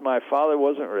God my father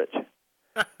wasn't rich.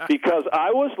 Because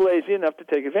I was lazy enough to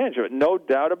take advantage of it, no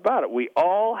doubt about it. We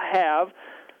all have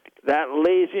that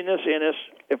laziness in us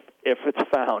if it's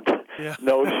found. Yeah.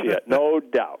 No shit, no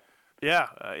doubt. Yeah.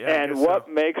 And what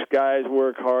makes guys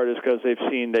work hard is because they've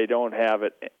seen they don't have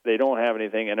it, they don't have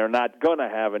anything, and they're not going to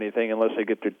have anything unless they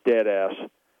get their dead ass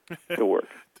to work.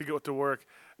 To go to work.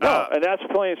 No, and that's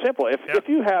plain and simple. If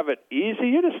you have it easy,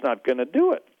 you're just not going to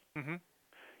do it.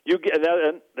 You get that,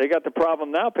 and they got the problem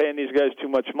now paying these guys too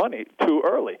much money too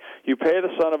early. You pay the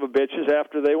son of a bitches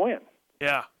after they win.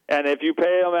 Yeah. And if you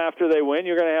pay them after they win,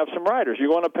 you're going to have some riders. You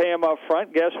want to pay them up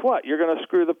front, guess what? You're going to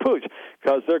screw the pooch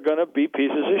because they're going to be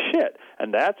pieces of shit.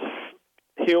 And that's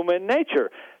human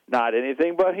nature, not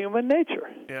anything but human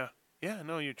nature. Yeah. Yeah,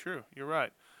 no, you're true. You're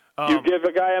right. You give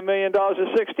a guy $1 million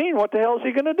at 16, what the hell is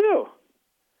he going to do?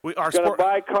 He's going to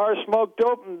buy cars, smoke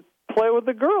dope, and play with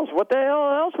the girls. What the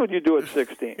hell else would you do at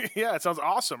 16? Yeah, it sounds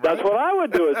awesome, right? That's what I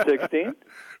would do at 16.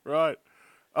 Right.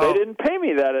 They didn't pay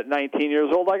me that at 19 years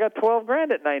old. I got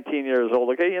 $12,000 at 19 years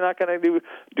old. Okay, you're not going to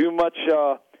do much.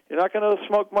 You're not going to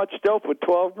smoke much dope with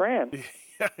 $12,000.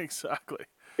 Yeah, exactly.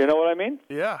 You know what I mean?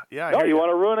 Yeah. No, you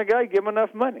want to ruin a guy? Give him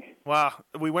enough money. Wow,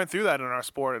 we went through that in our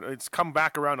sport. It's come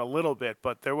back around a little bit,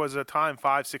 but there was a time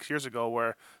 5-6 years ago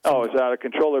where it's out of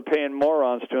control. They're paying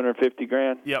morons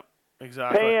 $250,000. Yep.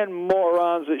 Exactly. Paying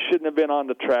morons that shouldn't have been on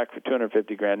the track for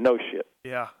 $250,000. No shit.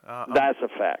 Yeah. That's a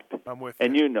fact. I'm with you.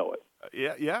 And you know it.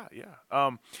 Yeah.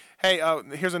 Hey,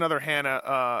 here's another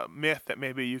Hannah myth that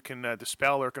maybe you can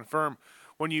dispel or confirm.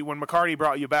 When McCarty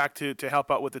brought you back to help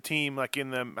out with the team, like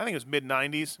in the, I think it was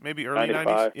mid-'90s, maybe early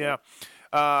 95. 90s?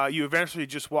 Yeah. You eventually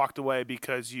just walked away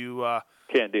because you...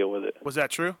 can't deal with it. Was that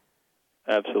true?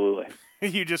 Absolutely.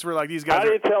 You just were like, these guys How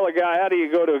do you tell a guy, how do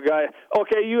you go to a guy,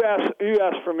 okay, you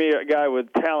asked for me a guy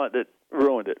with talent that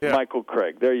ruined it, Michael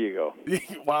Craig. There you go.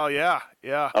 Wow, yeah.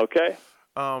 Okay?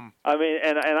 I mean,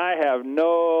 and I have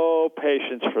no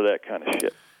patience for that kind of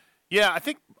shit. Yeah, I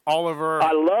think Oliver...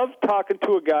 I love talking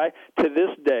to a guy to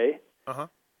this day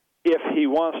if he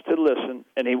wants to listen,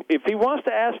 and if he wants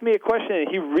to ask me a question and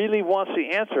he really wants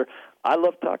the answer, I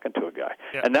love talking to a guy.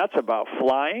 Yeah. And that's about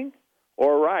flying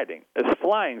or riding.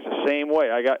 Flying's the same way.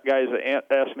 I got guys that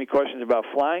ask me questions about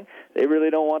flying. They really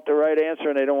don't want the right answer,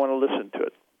 and they don't want to listen to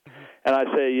it. And I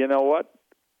say, you know what?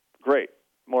 Great.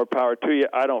 More power to you.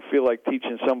 I don't feel like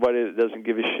teaching somebody that doesn't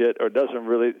give a shit or doesn't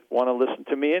really want to listen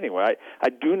to me anyway. I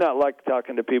do not like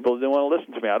talking to people that don't want to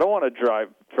listen to me. I don't want to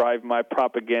drive my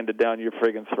propaganda down your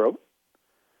friggin' throat.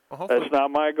 Well, that's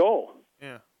not my goal.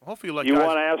 Yeah. Well, hopefully you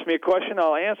want to ask me a question,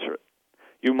 I'll answer it.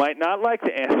 You might not like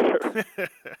to answer,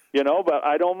 but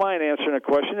I don't mind answering a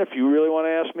question if you really want to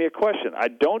ask me a question. I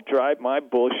don't drive my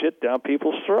bullshit down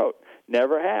people's throat.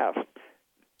 Never have.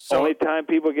 So, only time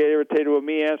people get irritated with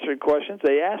me answering questions,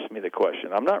 they ask me the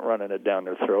question. I'm not running it down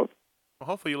their throat. Well,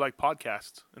 hopefully you like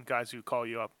podcasts and guys who call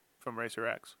you up from Racer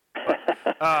X. But,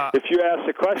 if you ask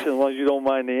the question, as long as you don't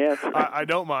mind the answer. I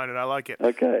don't mind it. I like it.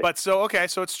 Okay. But so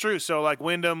it's true. So like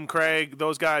Wyndham, Craig,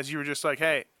 those guys, you were just like,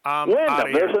 hey, I'm Wyndham, out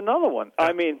of here. There's another one. Yeah.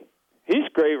 I mean, he's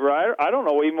a great rider. I don't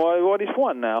know even what he's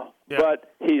won now. Yeah.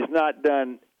 But he's not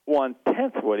done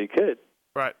 1/10 what he could.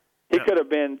 Right. He could have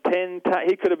been 10 times.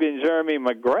 He could have been Jeremy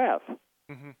McGrath.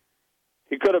 Mm-hmm.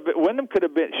 He could have been. Wyndham could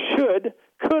have been. Should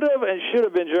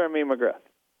have been Jeremy McGrath.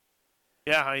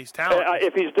 Yeah, he's talented.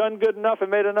 If he's done good enough and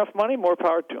made enough money, more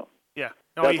power to him. Yeah,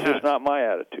 no, that's just not my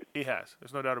attitude. He has.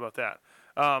 There's no doubt about that.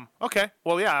 Okay.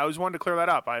 Well, yeah, I always wanted to clear that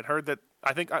up. I had heard that.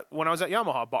 I think when I was at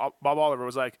Yamaha, Bob Oliver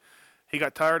was like, he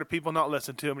got tired of people not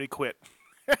listening to him and he quit.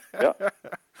 Yeah.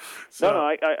 So,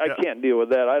 I can't deal with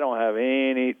that. I don't have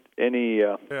any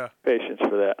patience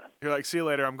for that. You're like, see you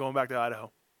later. I'm going back to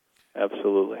Idaho.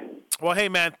 Absolutely. Well, hey,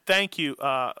 man, thank you,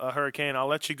 Hurricane. I'll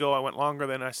let you go. I went longer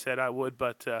than I said I would,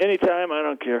 but anytime, I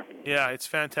don't care. Yeah, it's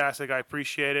fantastic. I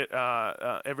appreciate it.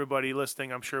 Everybody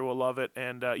listening, I'm sure will love it.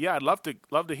 And I'd love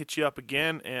to hit you up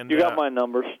again. And you got my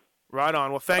numbers. Right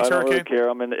on. Well, thanks, Hurricane. I don't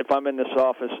really care. If I'm in this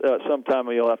office, sometime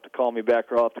you'll have to call me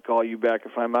back, or I'll have to call you back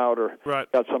if I'm out or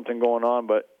got something going on.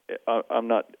 But I'm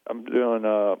not. I'm doing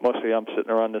mostly. I'm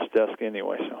sitting around this desk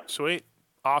anyway. So sweet,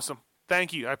 awesome.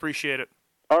 Thank you. I appreciate it.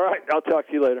 All right. I'll talk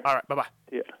to you later. All right. Bye-bye.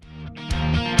 Yeah.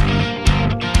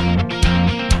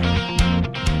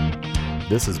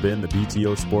 This has been the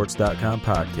BTOsports.com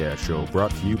podcast show,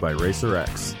 brought to you by Racer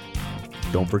X.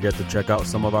 Don't forget to check out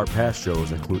some of our past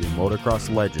shows, including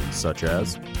motocross legends such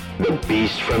as The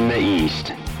Beast from the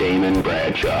East, Damon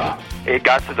Bradshaw. It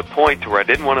got to the point where I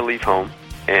didn't want to leave home,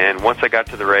 and once I got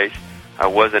to the race, I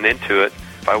wasn't into it.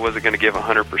 If I wasn't going to give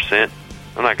 100%,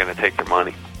 I'm not going to take their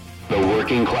money. The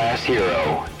Working Class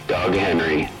Hero, Doug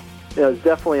Henry. It was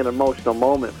definitely an emotional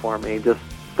moment for me, just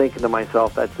thinking to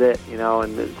myself, that's it,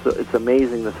 and it's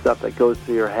amazing the stuff that goes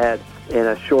through your head in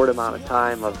a short amount of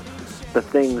time of the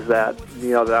things that,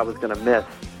 that I was going to miss.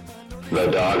 The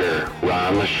Dogger,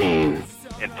 Ron Lachine.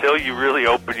 Until you really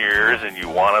open your ears and you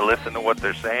want to listen to what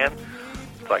they're saying,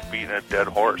 it's like beating a dead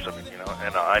horse. I mean,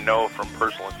 and I know from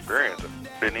personal experience,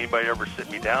 did anybody ever sit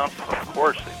me down? Of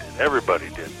course they did. Everybody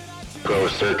did. Pro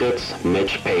Circuits,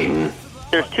 Mitch Payton.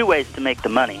 There's two ways to make the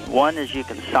money. One is you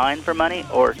can sign for money,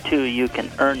 or two, you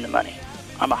can earn the money.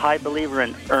 I'm a high believer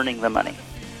in earning the money.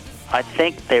 I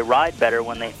think they ride better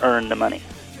when they earn the money.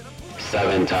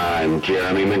 7-time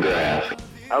Jeremy McGrath.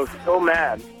 I was so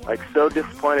mad, so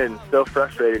disappointed and so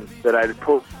frustrated that I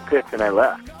pulled picks and I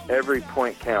left. Every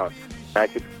point counts. I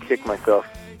could kick myself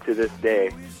to this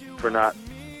day for not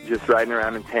just riding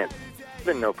around in tents. It's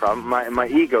been no problem. My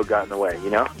ego got in the way,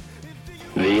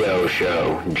 The O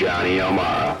Show, Johnny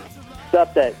O'Mara.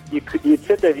 Stuff that you'd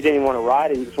sit there if you didn't even want to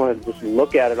ride it, you just wanted to just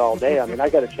look at it all day. I mean, I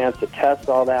got a chance to test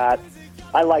all that.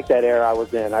 I like that era I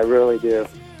was in. I really do.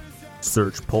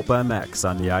 Search Pulp MX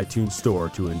on the iTunes Store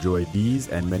to enjoy these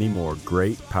and many more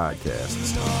great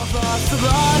podcasts.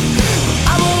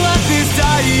 I won't let this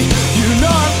die.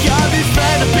 I've got me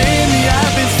fed up in the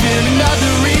atmosphere.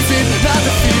 Another reason not to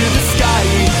feel